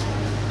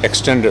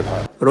এক্সটেন্ডেড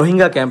হয়।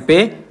 রোহিঙ্গা ক্যাম্পে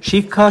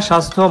শিক্ষা,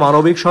 স্বাস্থ্য,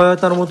 মানবিক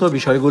সহায়তার মতো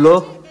বিষয়গুলো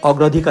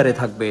অগ্রাধিকারে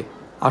থাকবে,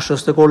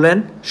 আশ্বস্ত করলেন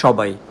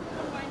সবাই।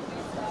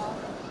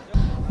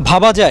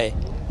 ভাবা যায়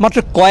মাত্র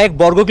কয়েক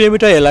বর্গ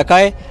কিলোমিটার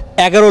এলাকায়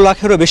 11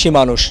 লাখেরও বেশি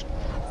মানুষ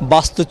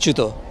বাস্তুচ্যুত।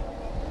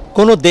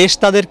 কোনো দেশ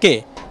তাদেরকে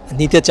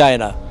নিতে চায়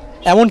না,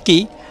 এমনকি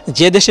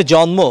যে দেশে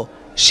জন্ম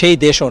সেই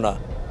দেশও না।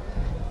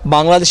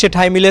 বাংলাদেশে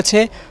ঠাঁই মিলেছে,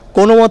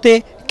 কোনো মতে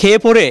খেয়ে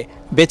পড়ে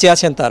বেঁচে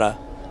আছেন তারা।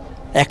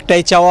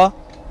 একটাই চাওয়া,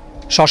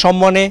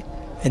 সসম্মানে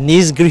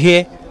নিজ গৃহে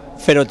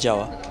ফেরত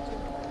যাওয়া।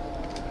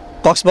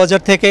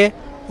 কক্সবাজার থেকে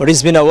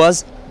রিজওয়ান নেওয়াজ,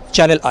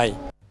 চ্যানেল আই।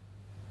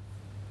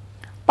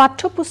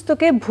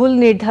 পাঠ্যপুস্তকে ভুল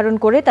নির্ধারণ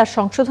করে তা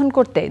সংশোধন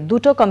করতে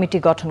দুটো কমিটি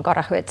গঠন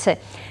করা হয়েছে।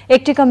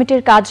 একটি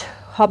কমিটির কাজ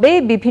হবে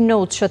বিভিন্ন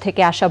উৎস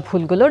থেকে আসা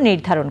ভুলগুলো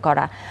নির্ধারণ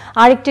করা,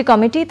 আরেকটি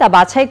কমিটি তা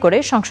বাছাই করে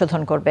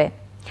সংশোধন করবে।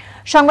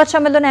 সংবাদ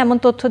সম্মেলনে এমন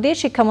তথ্য দিয়ে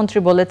শিক্ষামন্ত্রী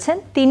বলেছেন,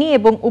 তিনি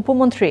এবং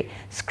উপমন্ত্রী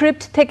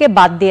স্ক্রিপ্ট থেকে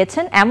বাদ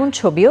দিয়েছেন এমন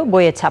ছবিও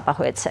বইয়ে ছাপা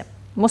হয়েছে।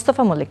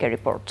 মোস্তফা মল্লিকের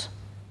রিপোর্ট।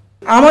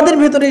 আমাদের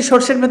ভেতরে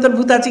সর্ষের ভেতর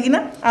ভূত আছে কিনা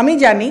আমি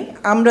জানি,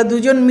 আমরা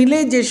দুজন মিলে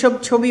যেসব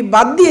ছবি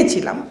বাদ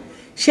দিয়েছিলাম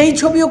সেই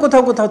ছবিও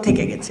কোথাও কোথাও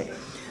থেকে গেছে।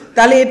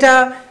 তাহলে এটা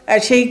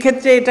সেই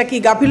ক্ষেত্রে এটা কি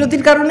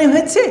গাফিলতির কারণে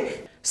হয়েছে?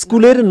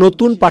 স্কুলের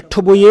নতুন পাঠ্য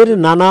বইয়ের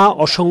নানা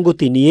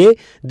অসঙ্গতি নিয়ে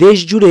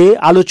দেশজুড়ে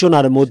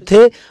আলোচনার মধ্যে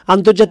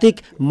আন্তর্জাতিক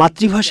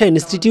মাতৃভাষা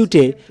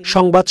ইনস্টিটিউটে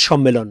সংবাদ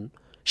সম্মেলন।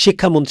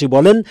 শিক্ষামন্ত্রী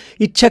বলেন,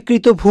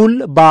 ইচ্ছাকৃত ভুল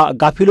বা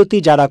গাফিলতি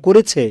যারা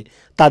করেছে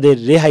তাদের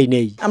রেহাই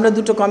নেই। আমরা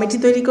দুটো কমিটি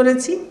তৈরি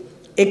করেছি।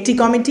 একটি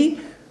কমিটি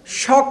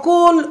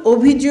সকল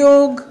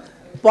অভিযোগ,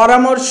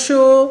 পরামর্শ,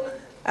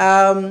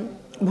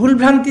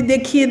 ভুলভ্রান্তি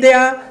দেখিয়ে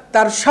দেয়া,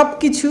 তার সব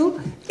কিছু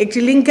একটি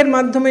লিঙ্কের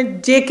মাধ্যমে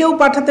যে কেউ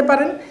পাঠাতে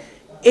পারেন।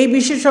 এই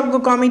বিশেষজ্ঞ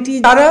কমিটি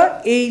তারা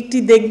এইটি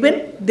দেখবেন,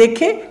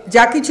 দেখে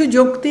যা কিছু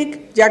যৌক্তিক,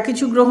 যা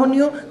কিছু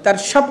গ্রহণীয় তার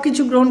সব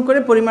কিছু গ্রহণ করে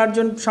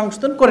পরিমার্জন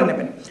সংশোধন করে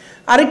নেবেন।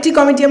 আরেকটি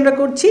কমিটি আমরা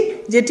করছি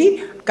যেটি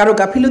কারো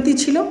গাফিলতি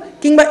ছিল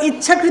কিংবা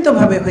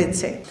ইচ্ছাকৃতভাবে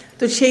হয়েছে,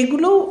 তো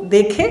সেইগুলো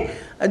দেখে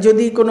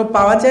যদি কোনো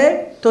পাওয়া যায়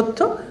তথ্য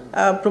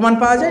প্রমাণ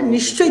পাওয়া যায়,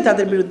 নিশ্চয়ই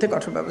তাদের বিরুদ্ধে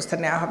কঠোর ব্যবস্থা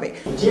নেওয়া হবে।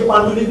 যে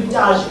পাণ্ডুলিপিটা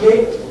আসবে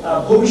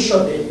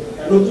ভবিষ্যতে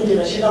নতুন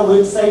যেটা, সেটা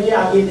ওয়েবসাইটে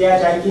আগে দেয়া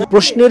যায় কিনা?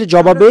 প্রশ্নের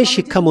জবাবে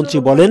শিক্ষামন্ত্রী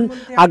বলেন,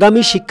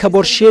 আগামী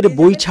শিক্ষাবর্ষের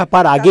বই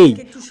ছাপার আগেই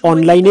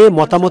অনলাইনে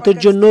মতামতের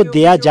জন্য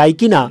দেয়া যায়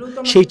কিনা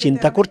সেই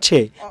চিন্তা করছে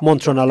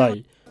মন্ত্রণালয়।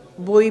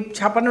 বই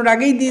ছাপানোর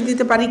আগেই দিয়ে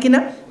দিতে পারি কিনা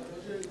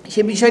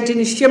সে বিষয়টি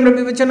নিশ্চয়ই আমরা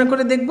বিবেচনা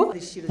করে দেখব।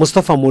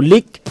 Mustafa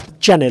Mallick,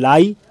 channel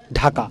I,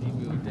 Dhaka.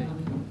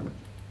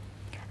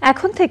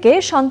 এখন থেকে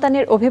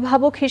সন্তানের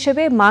অভিভাবক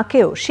হিসেবে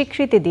মাকেও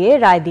স্বীকৃতি দিয়ে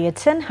রায়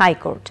দিয়েছেন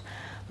হাইকোর্ট।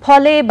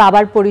 ফলে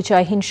বাবার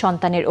পরিচয়হীন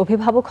সন্তানের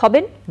অভিভাবক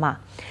হবেন মা।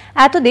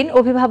 এতদিন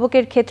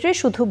অভিভাবকের ক্ষেত্রে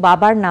শুধু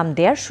বাবার নাম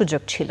দেওয়ার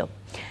সুযোগ ছিল।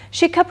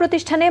 শিক্ষা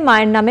প্রতিষ্ঠানে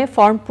মায়ের নামে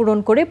ফর্ম পূরণ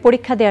করে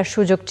পরীক্ষা দেওয়ার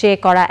সুযোগ চেয়ে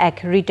করা এক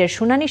রিটের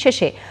শুনানি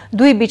শেষে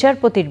 2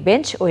 বিচারপতির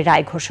বেঞ্চ ওই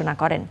রায় ঘোষণা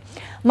করেন।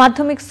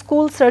 মাধ্যমিক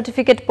স্কুল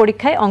সার্টিফিকেট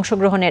পরীক্ষায়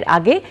অংশগ্রহণের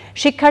আগে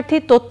শিক্ষার্থী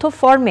তথ্য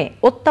ফর্মে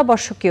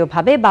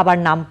অত্যাবশ্যকীয়ভাবে বাবার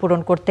নাম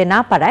পূরণ করতে না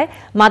পারায়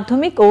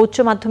মাধ্যমিক ও উচ্চ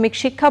মাধ্যমিক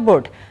শিক্ষা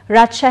বোর্ড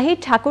রাজশাহী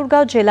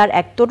ঠাকুরগাঁও জেলার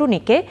এক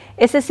তরুণীকে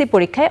এসএসসি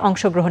পরীক্ষায়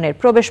অংশগ্রহণের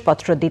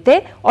প্রবেশপত্র দিতে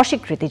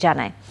অস্বীকৃতি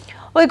জানায়।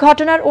 ওই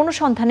ঘটনার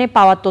অনুসন্ধানে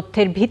পাওয়া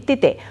তথ্যের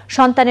ভিত্তিতে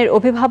সন্তানের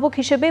অভিভাবক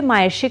হিসেবে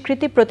মায়ের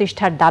স্বীকৃতি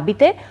প্রতিষ্ঠার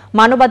দাবিতে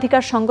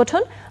মানবাধিকার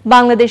সংগঠন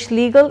Bangladesh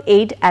legal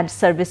aid and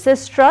services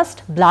trust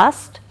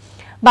blast,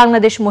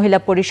 Bangladesh মহিলা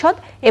পরিষদ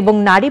এবং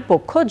নারী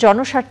পক্ষ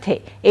জনস্বার্থে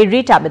এই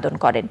রিট আবেদন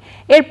করেন।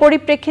 এর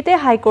পরিপ্রেক্ষিতে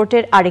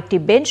হাইকোর্টের আরেকটি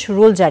বেঞ্চ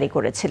রুল জারি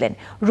করেছিলেন।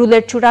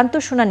 রুলের চূড়ান্ত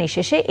শুনানি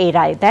শেষে এই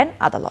রায় দেন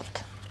আদালত।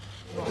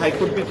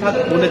 হাইকোর্ট বিভাগ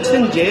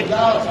বলেছেন যে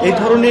এই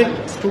ধরনের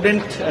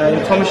স্টুডেন্ট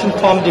ইনফরমেশন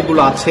ফর্ম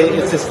যেগুলো আছে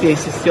এসএসসি,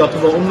 এইচএসসি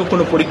অথবা অন্য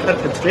কোনো পরীক্ষার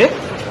ক্ষেত্রে,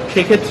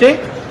 সেক্ষেত্রে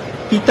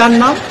পিতার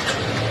নাম,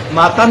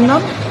 মাতার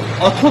নাম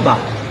অথবা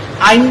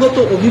আইনগত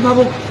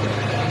অভিভাবক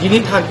যিনি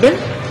থাকবেন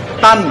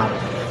তার নাম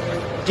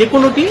যে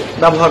কোনোটি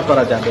ব্যবহার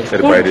করা যাবে।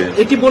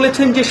 এটি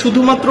বলেছেন যে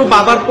শুধুমাত্র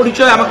বাবার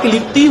পরিচয় আমাকে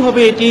লিখতেই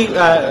হবে, এটি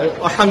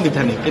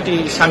অসাংবিধানিক, এটি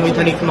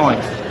সাংবিধানিক নয়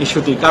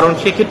ইস্যুটি, কারণ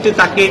সেক্ষেত্রে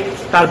তাকে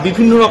তার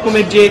বিভিন্ন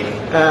রকমের যে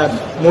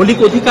মৌলিক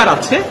অধিকার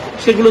আছে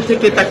সেগুলো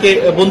থেকে তাকে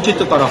বঞ্চিত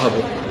করা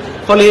হবে।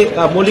 ফলে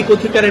মৌলিক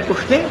অধিকারের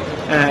প্রশ্নে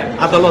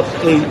আদালত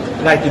এই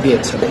রায়টি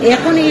দিয়েছে।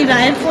 এখন এই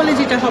রায়ের ফলে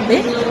যেটা হবে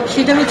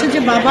সেটা হচ্ছে যে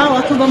বাবা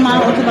অথবা মা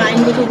অথবা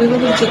আইনগত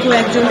অভিভাবক যে কেউ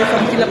একজন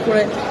ফর্ম ফিল আপ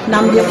করে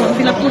নাম দিয়ে ফর্ম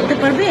ফিল আপ করতে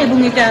পারবে এবং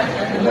এটা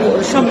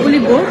সবগুলি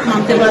বোর্ড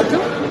মানতে বাধ্য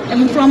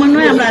এবং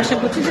ক্রমান্বয়ে আমরা আশা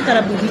করছি যে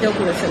তারা বিধিটাও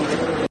করে ফেলবে।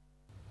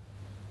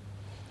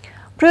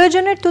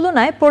 প্রয়োজনের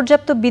তুলনায়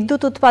পর্যাপ্ত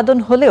বিদ্যুৎ উৎপাদন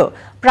হলেও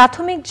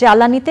প্রাথমিক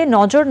জ্বালানিতে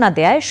নজর না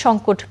দেওয়ায়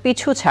সংকট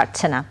পিছু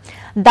ছাড়ছে না।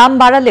 দাম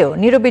বাড়ালেও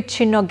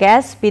নিরবিচ্ছিন্ন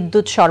গ্যাস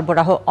বিদ্যুৎ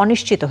সরবরাহ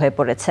অনিশ্চিত হয়ে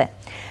পড়েছে।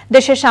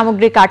 দেশের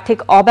সামগ্রিক আর্থিক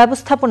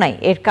অব্যবস্থাপনাই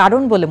এর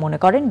কারণ বলে মনে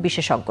করেন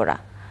বিশেষজ্ঞরা।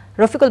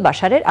 রফিকুল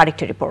বাশারের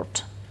আরেকটি রিপোর্ট।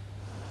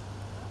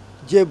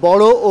 যে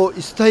বড় ও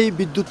স্থায়ী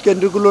বিদ্যুৎ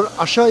কেন্দ্রগুলোর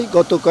আশায়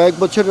গত কয়েক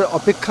বছরের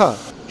অপেক্ষা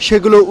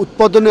সেগুলো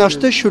উৎপাদনে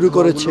আসতে শুরু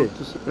করেছে।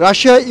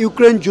 রাশিয়া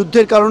ইউক্রেন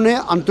যুদ্ধের কারণে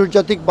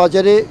আন্তর্জাতিক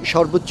বাজারে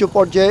সর্বোচ্চ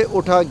পর্যায়ে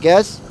ওঠা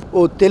গ্যাস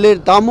ও তেলের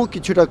দামও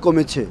কিছুটা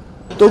কমেছে।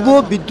 তবুও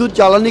বিদ্যুৎ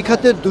জ্বালানি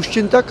খাতের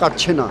দুশ্চিন্তা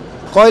কাটছে না।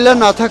 কয়লা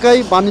না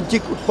থাকায়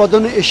বাণিজ্যিক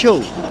উৎপাদনে এসেও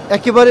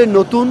একেবারে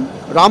নতুন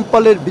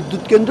রামপালের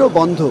বিদ্যুৎ কেন্দ্র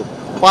বন্ধ।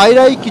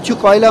 পায়রায় কিছু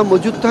কয়লা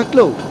মজুদ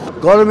থাকলেও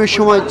গরমের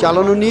সময়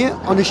চালানো নিয়ে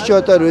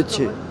অনিশ্চয়তা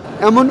রয়েছে।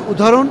 এমন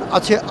উদাহরণ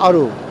আছে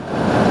আরও।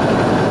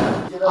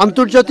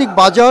 আন্তর্জাতিক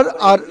বাজার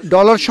আর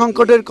ডলার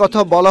সংকটের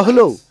কথা বলা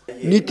হলেও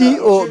নীতি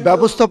ও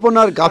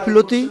ব্যবস্থাপনার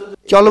গাফিলতি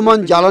চলমান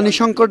জ্বালানি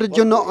সংকটের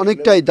জন্য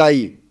অনেকটাই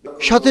দায়ী।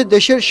 সাথে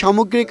দেশের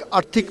সামগ্রিক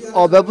আর্থিক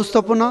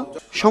অব্যবস্থাপনা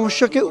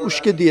সমস্যাকে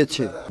উস্কে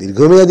দিয়েছে।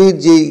 দীর্ঘমেয়াদী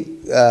যে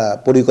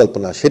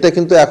পরিকল্পনা সেটা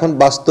কিন্তু এখন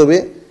বাস্তবে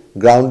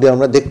গ্রাউন্ডে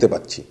আমরা দেখতে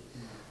পাচ্ছি।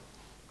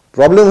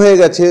 প্রবলেম হয়ে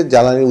গেছে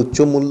জ্বালানির উচ্চ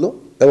মূল্য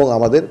এবং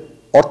আমাদের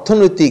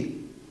অর্থনৈতিক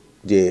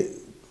যে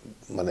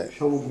মানে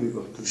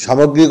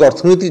সামগ্রিক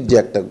অর্থনীতির যে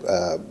একটা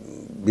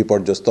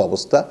বিপর্যস্ত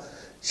অবস্থা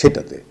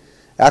সেটাতে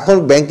এখন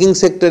ব্যাংকিং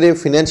সেক্টরে,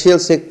 ফিনান্সিয়াল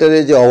সেক্টরে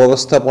যে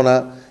অব্যবস্থাপনা,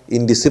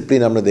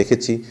 ইনডিসিপ্লিন আমরা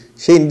দেখেছি,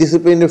 সেই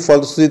ইনডিসিপ্লিনের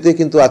ফলশ্রুতিতে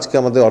কিন্তু আজকে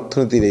আমাদের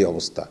অর্থনীতির এই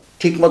অবস্থা।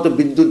 ঠিকমতো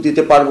বিদ্যুৎ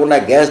দিতে পারবো না,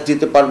 গ্যাস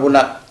দিতে পারবো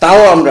না,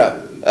 তাও আমরা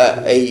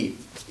এই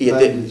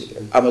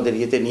আমাদের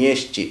ইয়েতে নিয়ে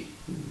এসেছি।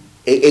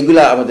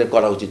 এগুলা আমাদের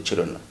করা উচিত ছিল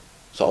না।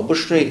 সো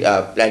অবশ্যই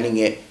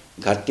প্ল্যানিংয়ে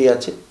ঘাটতি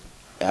আছে।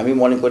 আমি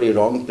মনে করি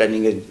রং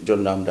প্ল্যানিংয়ের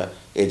জন্য আমরা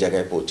এই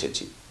জায়গায়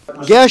পৌঁছেছি।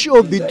 গ্যাস ও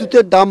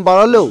বিদ্যুতের দাম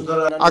বাড়ালেও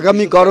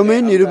আগামী গরমে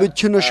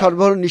নিরবিচ্ছিন্ন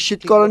সরবরাহ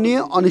নিশ্চিত করা নিয়ে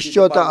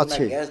অনিশ্চয়তা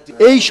আছে।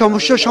 এই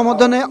সমস্যা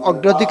সমাধানে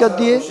অগ্রাধিকার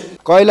দিয়ে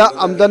কয়লা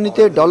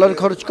আমদানিতে ডলার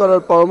খরচ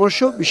করার পরামর্শ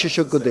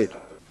বিশেষজ্ঞদের।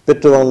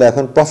 পেট্রোবাংলা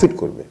এখন প্রফিট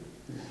করবে,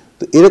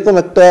 তো এরকম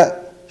একটা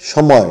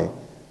সময়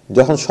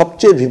যখন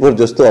সবচেয়ে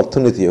বিপর্যস্ত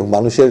অর্থনীতি এবং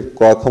মানুষের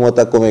ক্রয়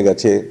ক্ষমতা কমে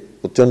গেছে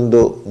প্রচণ্ড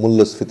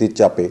মূল্যস্ফীতির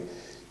চাপে,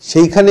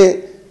 সেইখানে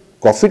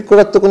প্রফিট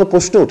করার তো কোনো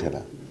প্রশ্ন ওঠে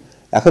না।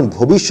 এখন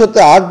ভবিষ্যতে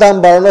আর দাম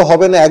বাড়ানো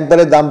হবে না,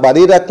 একবারে দাম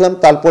বাড়িয়ে রাখলাম,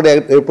 তারপরে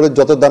এরপরে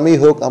যত দামেই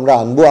হোক আমরা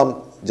আনবো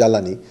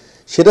জ্বালানি,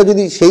 সেটা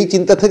যদি সেই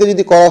চিন্তা থেকে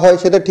যদি করা হয়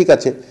সেটা ঠিক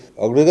আছে,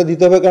 অগ্রাধিকার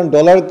দিতে হবে, কারণ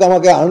ডলার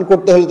আমাকে আর্ন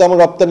করতে হলে তো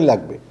আমার রপ্তানি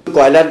লাগবে।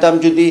 কয়লার দাম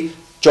যদি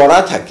চড়া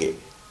থাকে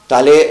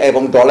তাহলে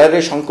এবং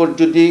ডলারের সংকট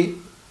যদি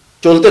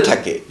চলতে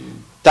থাকে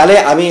তাহলে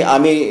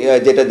আমি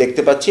যেটা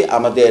দেখতে পাচ্ছি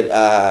আমাদের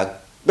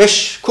বেশ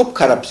খুব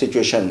খারাপ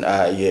সিচুয়েশন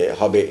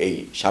হবে এই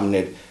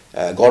সামনের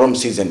গরম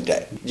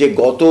সিজনটায়। যে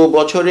গত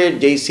বছরের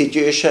যেই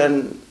সিচুয়েশন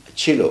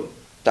ছিল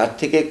তার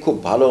থেকে খুব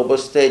ভালো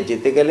অবস্থায়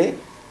যেতে গেলে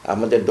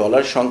আমাদের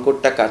ডলার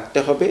সংকটটা কাটতে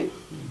হবে,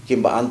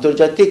 কিংবা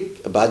আন্তর্জাতিক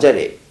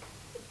বাজারে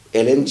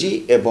এলএনজি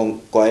এবং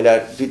কয়লার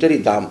দুইটারই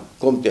দাম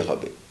কমতে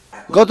হবে।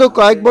 গত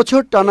কয়েক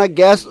বছর টানা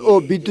গ্যাস ও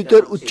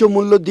বিদ্যুতের উচ্চ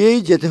মূল্য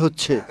দিয়েই যেতে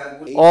হচ্ছে।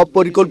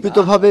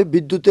 অপরিকল্পিতভাবে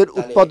বিদ্যুতের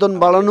উৎপাদন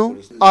বাড়ানো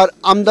আর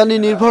আমদানি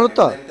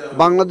নির্ভরতা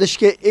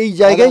বাংলাদেশকে এই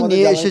জায়গায়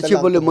নিয়ে এসেছে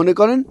বলে মনে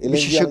করেন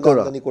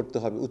বিশেষজ্ঞরা।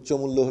 উচ্চ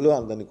মূল্য হলেও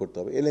আমদানি করতে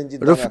হবে।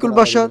 Rafiqul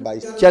Bashar,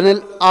 channel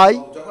I,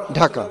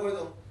 Dhaka.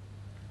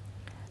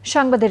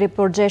 সংবাদের এই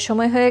পর্যায়ে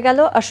সময় হয়ে গেল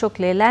Ashok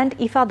Leyland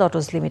Ifad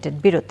autos limited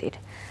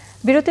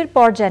বিরতির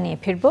পর জানিয়ে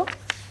ফিরব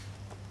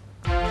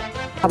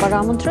আবার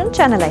আমন্ত্রণ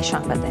চ্যানেল আই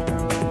সংবাদে।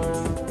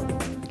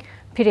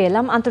 ফিরে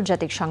এলাম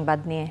আন্তর্জাতিক সংবাদ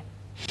নিয়ে।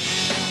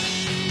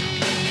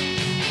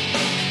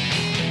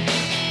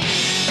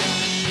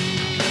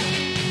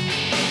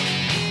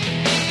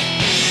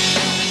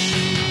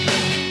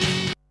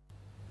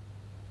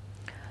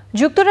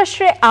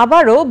 যুক্তরাষ্ট্রে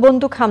আবারও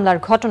বন্দুক হামলার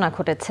ঘটনা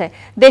ঘটেছে।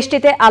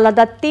 দেশটিতে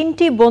আলাদা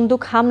 ৩টি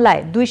বন্দুক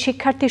হামলায় ২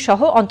 শিক্ষার্থী সহ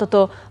অন্তত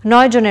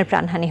 ৯ জনের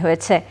প্রাণহানি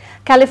হয়েছে।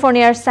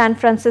 ক্যালিফোর্নিয়ার সান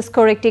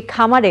ফ্রান্সিসকোর একটি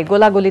খামারে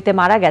গোলাগুলিতে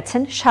মারা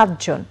গেছেন ৭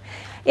 জন।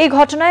 এই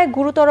ঘটনায়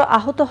গুরুতর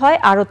আহত হয়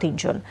আরও ৩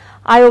 জন।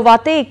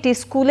 আয়োওয়াতে একটি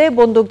স্কুলে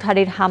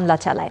বন্দুকধারীর হামলা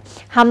চালায়।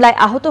 হামলায়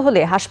আহত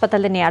হলে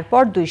হাসপাতালে নেয়ার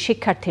পর ২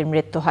 শিক্ষার্থীর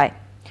মৃত্যু হয়।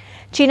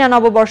 চীনা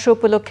নববর্ষ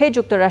উপলক্ষে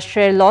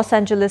যুক্তরাষ্ট্রের লস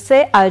অ্যাঞ্জেলেসে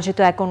আয়োজিত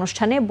এক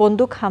অনুষ্ঠানে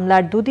বন্দুক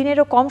হামলার ২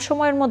 দিনেরও কম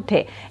সময়ের মধ্যে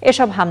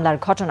এসব হামলার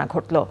ঘটনা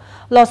ঘটল।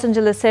 লস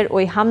অ্যাঞ্জেলেসের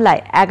ওই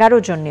হামলায় ১১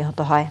 জন নিহত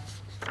হয়।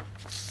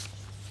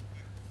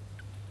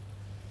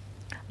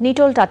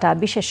 নিটোল টাটা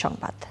বিশেষ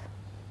সংবাদ।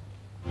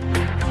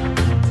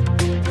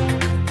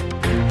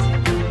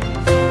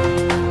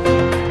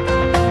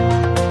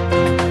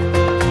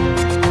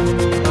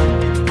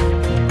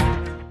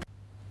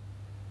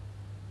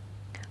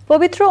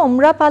 পবিত্র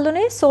উমরা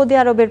পালনে সৌদি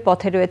আরবের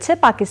পথে রয়েছে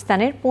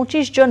পাকিস্তানের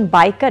 ২৫ জন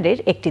বাইকারের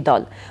একটি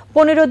দল।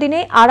 ১৫ দিনে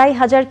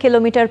 ২৫০০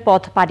 কিলোমিটার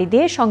পথ পাড়ি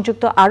দিয়ে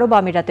সংযুক্ত আরব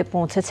আমিরাতে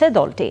পৌঁছেছে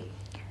দলটি।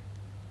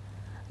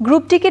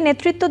 গ্রুপটিকে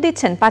নেতৃত্ব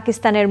দিচ্ছেন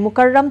পাকিস্তানের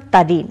মুকাররম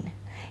তারিন।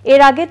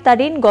 এর আগে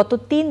তারিন গত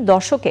 ৩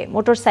 দশকে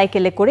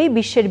মোটরসাইকেলে করেই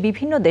বিশ্বের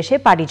বিভিন্ন দেশে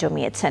পাড়ি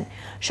জমিয়েছেন।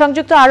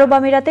 সংযুক্ত আরব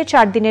আমিরাতে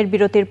 ৪ দিনের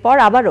বিরতির পর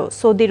আবারও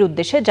সৌদির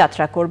উদ্দেশ্যে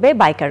যাত্রা করবে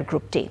বাইকার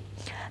গ্রুপটি।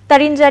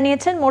 তারিন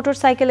জানিয়েছেন,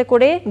 মোটরসাইকেলে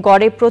করে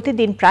গড়ে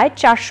প্রতিদিন প্রায়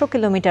 ৪০০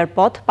 কিলোমিটার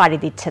পথ পাড়ি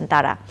দিচ্ছেন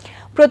তারা।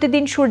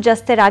 প্রতিদিন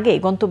সূর্যাস্তের আগে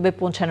গন্তব্যে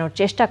পৌঁছানোর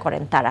চেষ্টা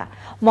করেন তারা।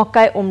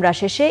 মক্কায় উমরা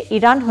শেষে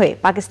ইরান হয়ে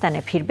পাকিস্তানে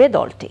ফিরবে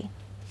দলটি।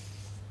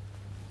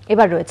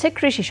 এবার রয়েছে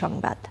কৃষি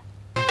সংবাদ।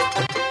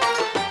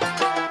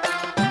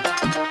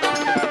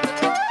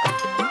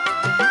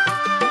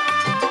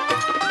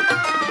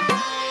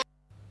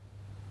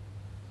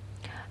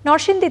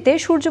 নরসিংদীতে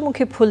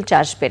সূর্যমুখী ফুল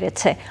চাষ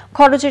বেড়েছে।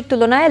 খরচের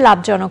তুলনায়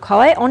লাভজনক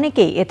হওয়ায়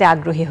অনেকেই এতে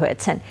আগ্রহী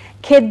হয়েছেন।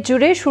 ক্ষেত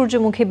জুড়ে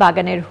সূর্যমুখী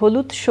বাগানের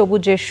হলুদ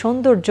সবুজের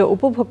সৌন্দর্য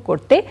উপভোগ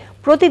করতে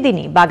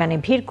প্রতিদিনই বাগানে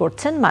ভিড়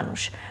করছেন মানুষ।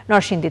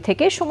 নরসিংদী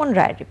থেকে সুমন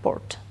রায়ের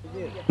রিপোর্ট।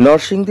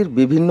 নরসিংদীর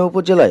বিভিন্ন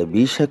উপজেলায়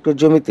 ২০ হেক্টর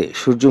জমিতে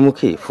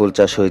সূর্যমুখী ফুল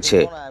চাষ হয়েছে।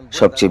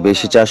 সবচেয়ে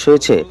বেশি চাষ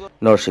হয়েছে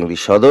নরসিংদী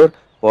সদর,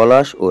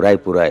 পলাশ ও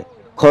রায়পুরায়।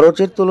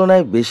 খরচের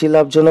তুলনায় বেশি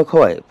লাভজনক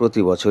হওয়ায়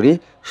প্রতি বছরই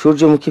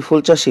সূর্যমুখী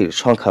ফুল চাষির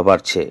সংখ্যা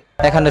বাড়ছে।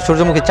 এখানে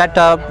সূর্যমুখী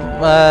 4টা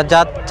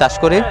জাত চাষ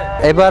করি।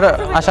 এবার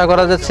আশা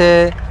করা যাচ্ছে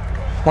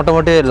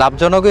মোটামুটি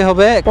লাভজনকই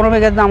হবে। 15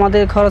 বিঘাতে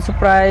আমাদের খরচ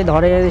প্রায়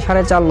ধরে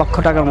 4.5 লক্ষ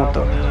টাকার মতো।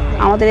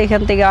 আমাদের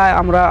এখান থেকে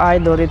আমরা আয়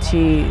ধরেছি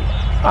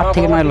 8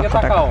 থেকে 9 লক্ষ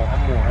টাকা।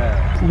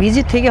 বীজ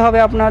থেকে হবে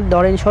আপনার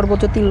ধরেন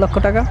সর্বোচ্চ 3 লক্ষ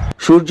টাকা।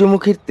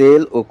 সূর্যমুখীর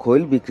তেল ও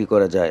খৈল বিক্রি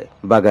করা যায়।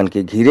 বাগানকে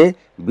ঘিরে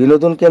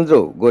বিনোদন কেন্দ্র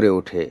গড়ে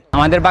ওঠে।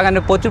 আমাদের বাগানে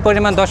প্রচুর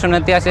পরিমাণ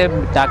দর্শনার্থী আসে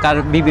ঢাকার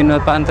বিভিন্ন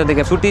প্রান্ত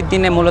থেকে। ছুটির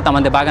দিনে মূলত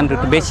আমাদের বাগানটা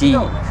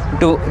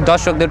একটু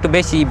দর্শকদের একটু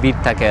বেশি ভিড়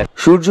থাকে।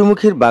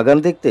 সূর্যমুখীর বাগান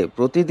দেখতে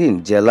প্রতিদিন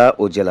জেলা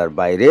ও জেলার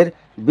বাইরের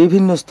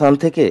বিভিন্ন স্থান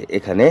থেকে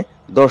এখানে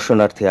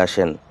দর্শনার্থী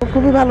আসেন।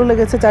 খুবই ভালো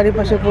লেগেছে,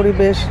 চারিপাশে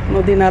পরিবেশ,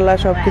 নদী নালা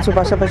সবকিছু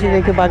পাশাপাশি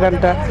রেখে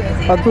বাগানটা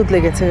অদ্ভুত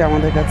লেগেছে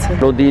আমাদের কাছে।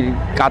 নদীর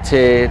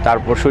কাছে,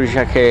 তারপর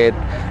সরিষা ক্ষেত,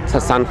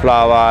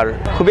 সানফ্লাওয়ার,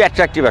 খুবই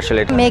অ্যাট্রাকটিভ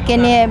আসলে। মেয়েকে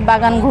নিয়ে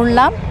বাগান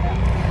ঘুরলাম,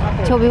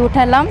 ছবি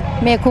উঠালাম,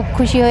 মেয়ে খুব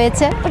খুশি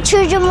হয়েছে।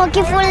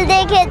 সূর্যমুখী ফুল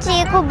দেখেছি,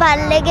 খুব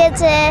ভালো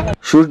লেগেছে।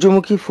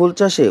 সূর্যমুখী ফুল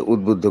চাষে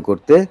উদ্বুদ্ধ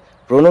করতে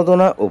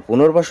প্রণোদনা ও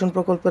পুনর্বাসন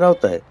প্রকল্পের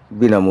আওতায়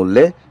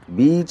বিনামূল্যে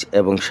বীজ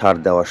এবং সার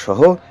দেওয়া সহ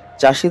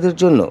চাষিদের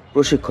জন্য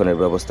প্রশিক্ষণের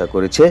ব্যবস্থা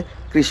করেছে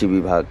কৃষি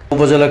বিভাগ।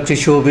 উপজেলা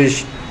কৃষি অফিস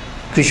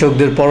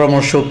কৃষকদের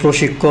পরামর্শ,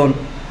 প্রশিক্ষণ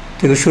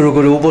থেকে শুরু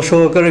করে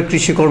উপসহকারী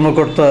কৃষি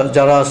কর্মকর্তা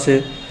যারা আছে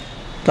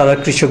তারা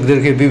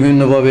কৃষকদেরকে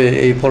বিভিন্নভাবে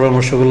এই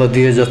পরামর্শগুলো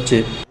দিয়ে যাচ্ছে।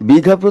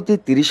 বিঘা প্রতি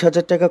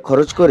 30,000 টাকা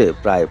খরচ করে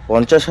প্রায়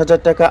 50,000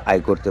 টাকা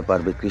আয় করতে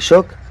পারবে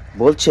কৃষক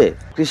বলছে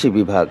কৃষি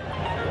বিভাগ।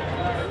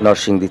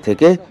 নরসিংদী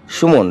থেকে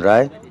সুমন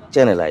রায়,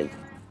 চ্যানেল আই।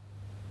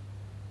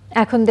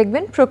 এখন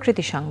দেখবেন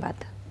প্রকৃতি সংবাদ।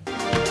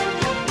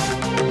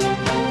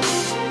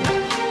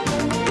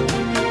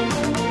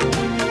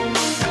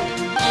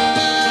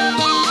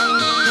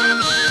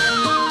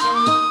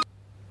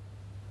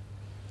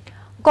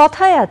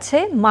 কথায় আছে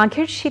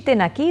মাঘের শীতে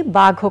নাকি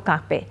বাঘও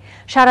কাঁপে।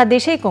 সারা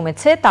দেশেই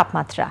কমেছে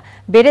তাপমাত্রা,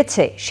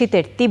 বেড়েছে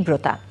শীতের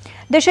তীব্রতা।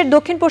 দেশের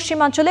দক্ষিণ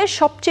পশ্চিমাঞ্চলে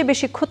সবচেয়ে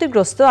বেশি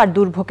ক্ষতিগ্রস্ত আর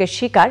দুর্ভোগের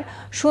শিকার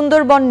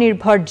সুন্দরবন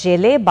নির্ভর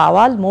জেলে,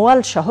 বাওয়াল,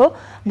 মোয়াল সহ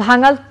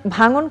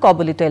ভাঙন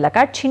কবলিত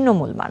এলাকার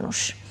ছিন্নমূল মানুষ।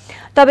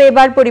 তবে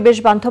এবার পরিবেশ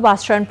বান্ধব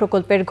আশ্রয়ন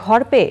প্রকল্পের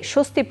ঘর পেয়ে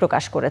স্বস্তি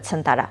প্রকাশ করেছেন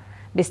তারা।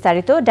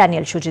 বিস্তারিত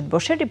ড্যানিয়েল সুজিত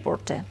বোসের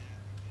রিপোর্টে।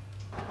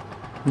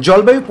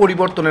 জলবায়ু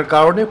পরিবর্তনের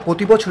কারণে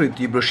প্রতি বছরই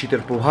তীব্র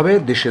শীতের প্রভাবে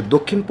দেশের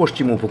দক্ষিণ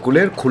পশ্চিম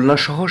উপকূলের খুলনা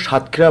সহ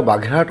সাতক্ষীরা,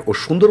 বাগেরহাট ও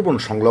সুন্দরবন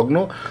সংলগ্ন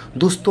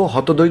দুস্থ,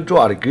 হতদরিদ্র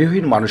আর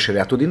গৃহহীন মানুষের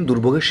এতদিন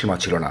দুর্ভোগের সীমা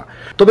ছিল না।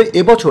 তবে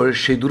এবছর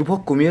সেই দুর্ভোগ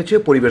কমিয়েছে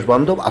পরিবেশ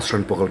বান্ধব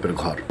আশ্রয়ন প্রকল্পের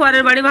ঘর।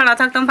 পরের বাড়ি ভাড়া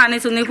থাকতাম, পানি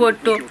চুনি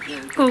পড়তো,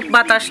 খুব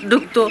বাতাস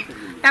ঢুকতো,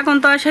 এখন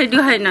তো আর সেইটি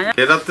হয় না।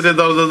 রাত্রে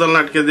দরজা জানলা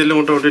আটকে দিলে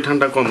মোটামুটি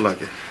ঠান্ডা কম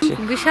লাগে।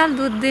 বিশাল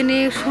দুদিনে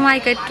সময়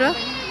কাটতো,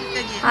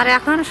 আর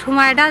এখন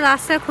সময়টা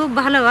যাচ্ছে খুব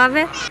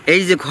ভালোভাবে।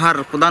 এই যে ঘর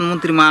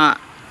প্রধানমন্ত্রী মা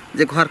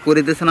যে ঘর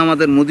করে দিয়েছেন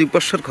আমাদের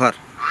মুজিববর্ষের ঘর,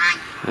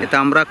 এটা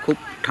আমরা খুব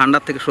ঠান্ডা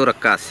থেকে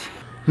সুরক্ষা আছি।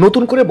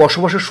 নতুন করে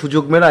বসবাসের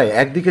সুযোগ মেলায়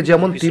একদিকে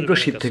যেমন তীব্র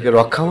শীত থেকে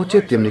রক্ষা হচ্ছে,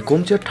 তেমনি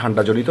কমছে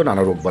ঠান্ডাজনিত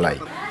নানা রোগবালাই।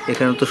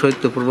 এখানে তো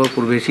শৈত্য প্রভাব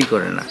বেশি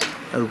করে না,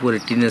 আর উপরে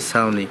টিনের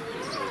ছাউনি,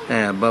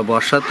 বা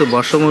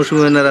বর্ষা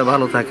মৌসুমে এনারা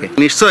ভালো থাকে।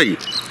 নিশ্চয়ই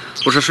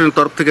প্রশাসনের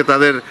তরফ থেকে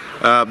তাদের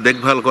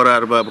দেখভাল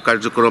করার বা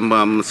কার্যক্রম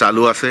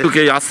চালু আছে।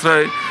 এই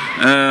আশ্রয়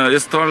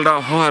স্থলটা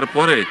হওয়ার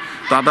পরে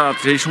তারা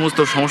সেই সমস্ত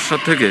সমস্যা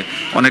থেকে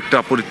অনেকটা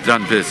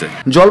পরিত্রাণ পেয়েছে।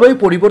 জলবায়ু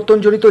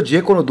পরিবর্তনজনিত যে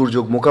কোনো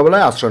দুর্যোগ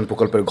মোকাবেলায় আশ্রয়ন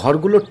প্রকল্পের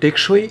ঘরগুলো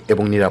টেকসই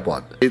এবং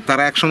নিরাপদ।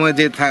 তারা একসময়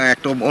যে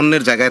একটা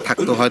অন্যের জায়গায়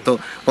থাকতো, হয়তো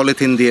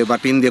পলিথিন দিয়ে বা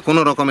টিন দিয়ে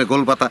কোনো রকমের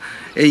গোলপাতা,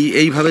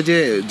 এইভাবে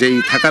যেই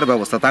থাকার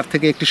ব্যবস্থা, তার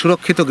থেকে একটি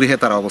সুরক্ষিত গৃহে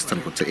তারা অবস্থান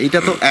করছে। এইটা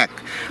তো এক।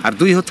 আর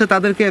দুই হচ্ছে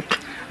তাদেরকে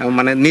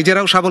মানে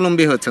নিজেরাও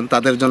স্বাবলম্বী হয়েছেন,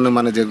 তাদের জন্য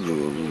মানে যে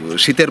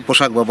শীতের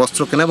পোশাক বা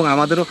বস্ত্র কেনা, এবং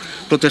আমাদেরও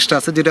প্রচেষ্টা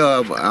আছে যেটা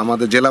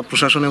আমাদের জেলা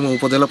প্রশাসন এবং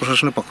উপজেলা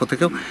প্রশাসনের পক্ষ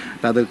থেকেও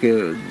তাদেরকে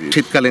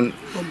শীতকালীন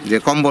যে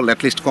কম্বল,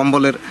 অ্যাটলিস্ট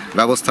কম্বলের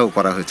ব্যবস্থাও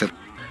করা হয়েছে।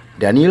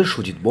 Daniel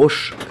Sujit Bose,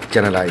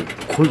 channel I,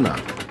 Khulna.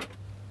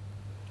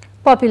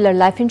 Popular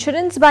life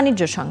insurance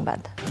বাণিজ্য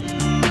সংবাদ।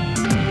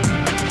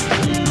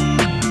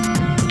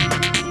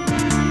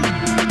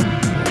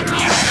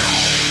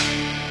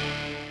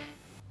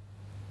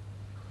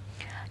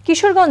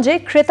 কিশোরগঞ্জে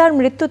ক্রেতার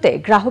মৃত্যুতে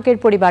গ্রাহকের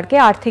পরিবারকে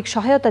আর্থিক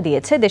সহায়তা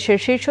দিয়েছে দেশের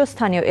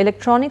শীর্ষস্থানীয়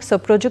ইলেকট্রনিক্স ও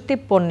প্রযুক্তি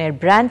পণ্যের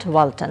ব্র্যান্ড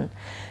ওয়ালটন।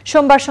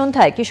 সোমবার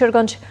সন্ধ্যায়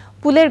কিশোরগঞ্জ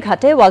পুলের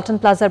ঘাটে ওয়ালটন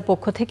প্লাজার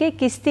পক্ষ থেকে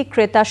কিস্তি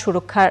ক্রেতা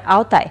সুরক্ষার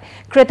আওতায়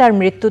ক্রেতার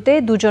মৃত্যুতে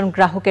দুজন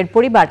গ্রাহকের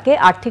পরিবারকে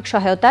আর্থিক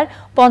সহায়তার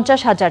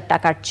 50,000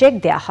 টাকার চেক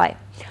দেয়া হয়।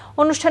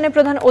 অনুষ্ঠানে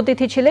প্রধান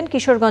অতিথি ছিলেন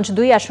কিশোরগঞ্জ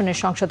 2 আসনের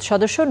সংসদ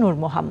সদস্য নূর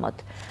মোহাম্মদ।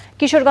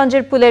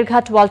 কিশোরগঞ্জের পুলের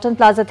ঘাট ওয়ালটন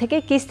প্লাজা থেকে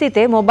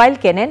কিস্তিতে মোবাইল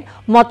কেনেন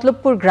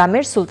মতলবপুর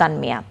গ্রামের সুলতান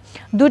মিয়া।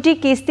 2টি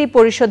কিস্তি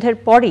পরিশোধের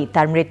পরই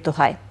তার মৃত্যু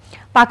হয়।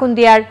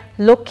 পাকুন্দিয়ার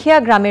লক্ষিয়া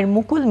গ্রামের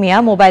মুকুল মিয়া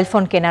মোবাইল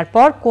ফোন কেনার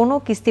পর কোনো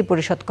কিস্তি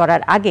পরিশোধ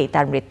করার আগেই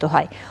তার মৃত্যু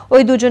হয়।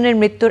 ওই দুজনের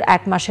মৃত্যুর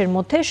 1 মাসের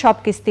মধ্যে সব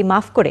কিস্তি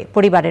মাফ করে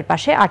পরিবারের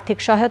পাশে আর্থিক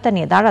সহায়তা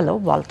নিয়ে দাঁড়ালো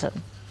ওয়ালটন।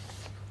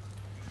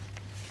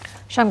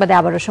 সংবাদে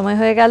আবারও সময়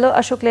হয়ে গেল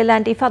Ashok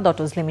Leyland Ifa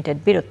dots limited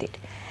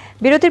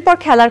বিরতির পর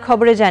খেলার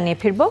খবরে জানিয়ে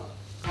ফিরব।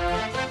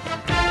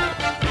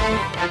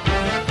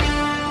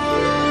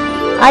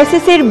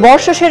 আইসিসির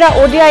বর্ষসেরা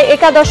ওডিআই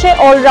একাদশে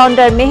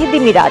অলরাউন্ডার মেহেদী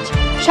মিরাজ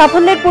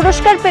সাফল্যের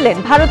পুরস্কার পেলেন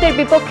ভারতের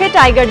বিপক্ষে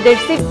টাইগারদের।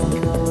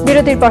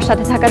 বিরতির পর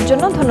সাথে থাকার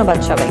জন্য ধন্যবাদ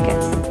সবাইকে।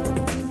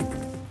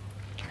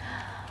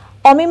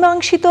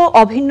 অমীমাংসিত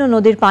অভিন্ন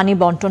নদীর পানি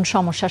বন্টন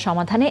সমস্যা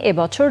সমাধানে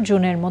এবছর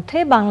জুনের মধ্যে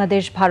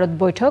বাংলাদেশ ভারত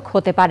বৈঠক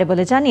হতে পারে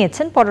বলে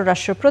জানিয়েছেন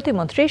পররাষ্ট্র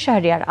প্রতিমন্ত্রী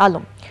শাহরিয়ার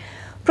আলম।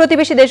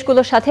 প্রতিবেশী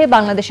দেশগুলোর সাথে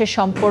বাংলাদেশের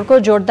সম্পর্ক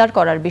জোরদার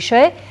করার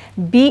বিষয়ে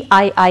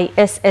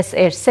BIISS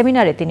এর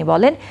সেমিনারে তিনি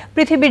বলেন,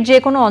 পৃথিবীর যে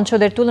কোনো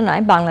অঞ্চলের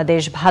তুলনায়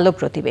বাংলাদেশ ভালো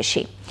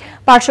প্রতিবেশী।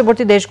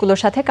 পার্শ্ববর্তী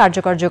দেশগুলোর সাথে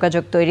কার্যকর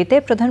যোগাযোগ তৈরিতে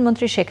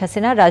প্রধানমন্ত্রী শেখ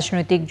হাসিনা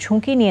রাজনৈতিক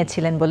ঝুঁকি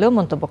নিয়েছিলেন বলেও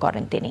মন্তব্য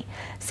করেন তিনি।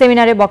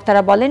 সেমিনারে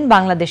বক্তারা বলেন,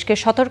 বাংলাদেশকে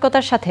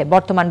সতর্কতার সাথে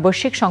বর্তমান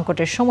বৈশ্বিক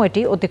সংকটের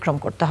সময়টি অতিক্রম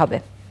করতে হবে।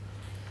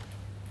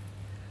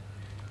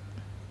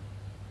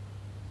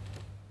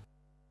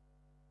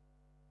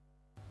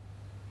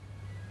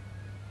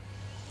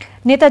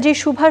 নেতাজি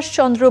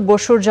সুভাষচন্দ্র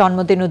বসুর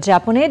জন্মদিন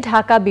উদযাপনে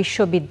ঢাকা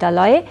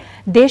বিশ্ববিদ্যালয়ে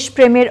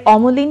দেশপ্রেমের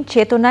অমলিন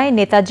চেতনায়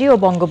নেতাজি ও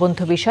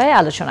বঙ্গবন্ধু বিষয়ে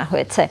আলোচনা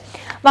হয়েছে।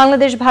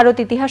 বাংলাদেশ ভারত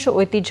ইতিহাস ও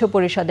ঐতিহ্য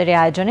পরিষদের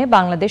আয়োজনে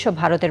বাংলাদেশ ও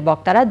ভারতের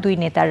বক্তারা দুই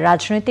নেতার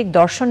রাজনৈতিক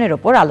দর্শনের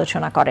ওপর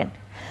আলোচনা করেন।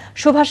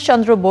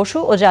 সুভাষচন্দ্র বসু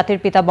ও জাতির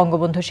পিতা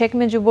বঙ্গবন্ধু শেখ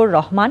মুজিবুর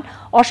রহমান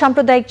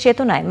অসাম্প্রদায়িক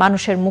চেতনায়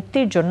মানুষের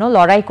মুক্তির জন্য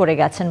লড়াই করে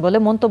গেছেন বলে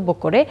মন্তব্য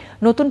করে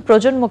নতুন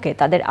প্রজন্মকে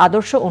তাদের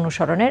আদর্শ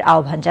অনুসরণের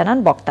আহ্বান জানান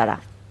বক্তারা।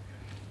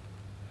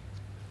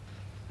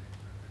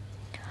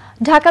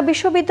 ঢাকা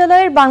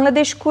বিশ্ববিদ্যালয়ের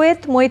বাংলাদেশ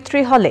কুয়েত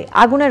মৈত্রী হলে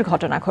আগুনের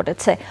ঘটনা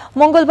ঘটেছে।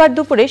 মঙ্গলবার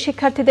দুপুরে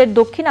শিক্ষার্থীদের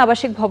দক্ষিণ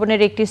আবাসিক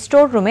ভবনের একটি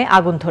স্টোর রুমে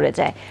আগুন ধরে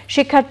যায়।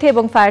 শিক্ষার্থী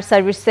এবং ফায়ার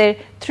সার্ভিসের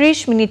 30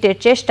 মিনিটের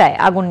চেষ্টায়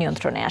আগুন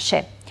নিয়ন্ত্রণে আসে।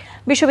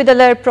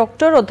 বিশ্ববিদ্যালয়ের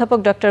প্রক্টর অধ্যাপক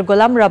ডক্টর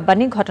গোলাম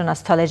রব্বানী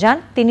ঘটনাস্থলে যান।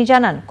 তিনি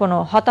জানান, কোনো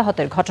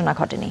হতাহতের ঘটনা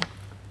ঘটেনি।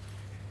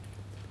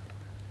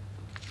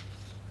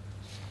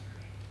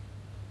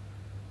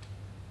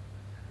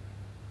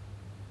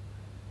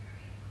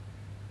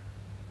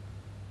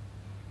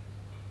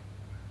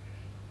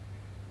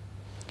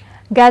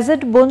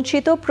 গ্যাজেট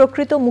বঞ্চিত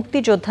প্রকৃত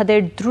মুক্তিযোদ্ধাদের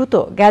দ্রুত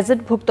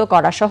গ্যাজেটভুক্ত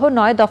করা সহ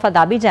 9 দফা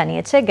দাবি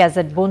জানিয়েছে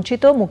গ্যাজেট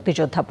বঞ্চিত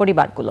মুক্তিযোদ্ধা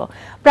পরিবারগুলো।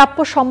 প্রাপ্য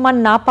সম্মান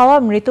না পাওয়া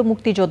মৃত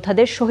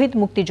মুক্তিযোদ্ধাদের শহীদ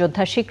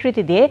মুক্তিযোদ্ধার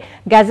স্বীকৃতি দিয়ে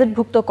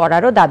গ্যাজেটভুক্ত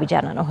করারও দাবি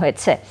জানানো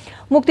হয়েছে।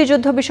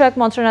 মুক্তিযুদ্ধ বিষয়ক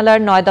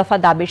মন্ত্রণালয়ের 9 দফা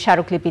দাবির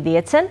স্মারকলিপি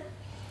দিয়েছেন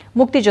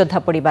মুক্তিযোদ্ধা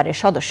পরিবারের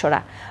সদস্যরা।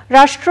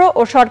 রাষ্ট্র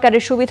ও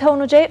সরকারের সুবিধা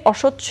অনুযায়ী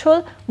অসচ্ছল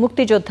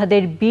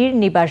মুক্তিযোদ্ধাদের বীর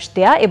নিবাস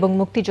দেয়া এবং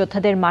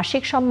মুক্তিযোদ্ধাদের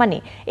মাসিক সম্মানী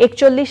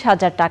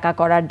 41,000 টাকা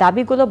করার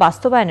দাবিগুলো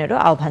বাস্তবায়নেরও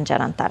আহ্বান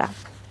জানান তারা।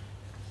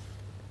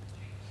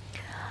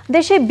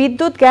 দেশে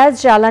বিদ্যুৎ, গ্যাস,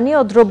 জ্বালানি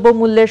ও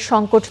দ্রব্যমূল্যের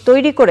সংকট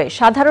তৈরি করে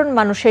সাধারণ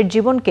মানুষের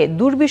জীবনকে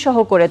দুর্বিষহ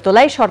করে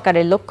তোলাই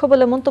সরকারের লক্ষ্য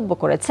বলে মন্তব্য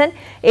করেছেন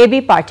এবি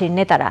পার্টির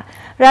নেতারা।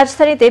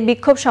 রাজধানীতে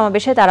বিক্ষোভ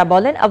সমাবেশে তারা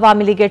বলেন,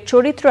 আওয়ামী লীগের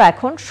চরিত্র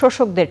এখন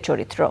শোষকদের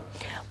চরিত্র।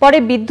 পরে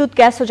বিদ্যুৎ,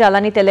 গ্যাস ও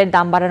জ্বালানি তেলের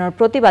দাম বাড়ানোর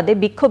প্রতিবাদে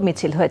বিক্ষোভ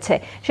মিছিল হয়েছে।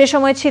 সে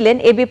সময় ছিলেন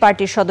এবি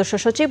পার্টির সদস্য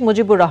সচিব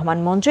মুজিবুর রহমান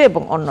মঞ্জু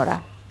এবং অন্যরা।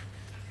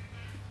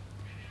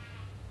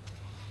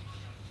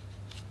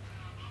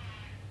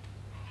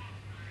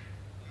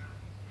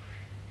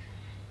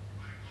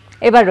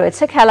 এবার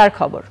রয়েছে খেলার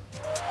খবর।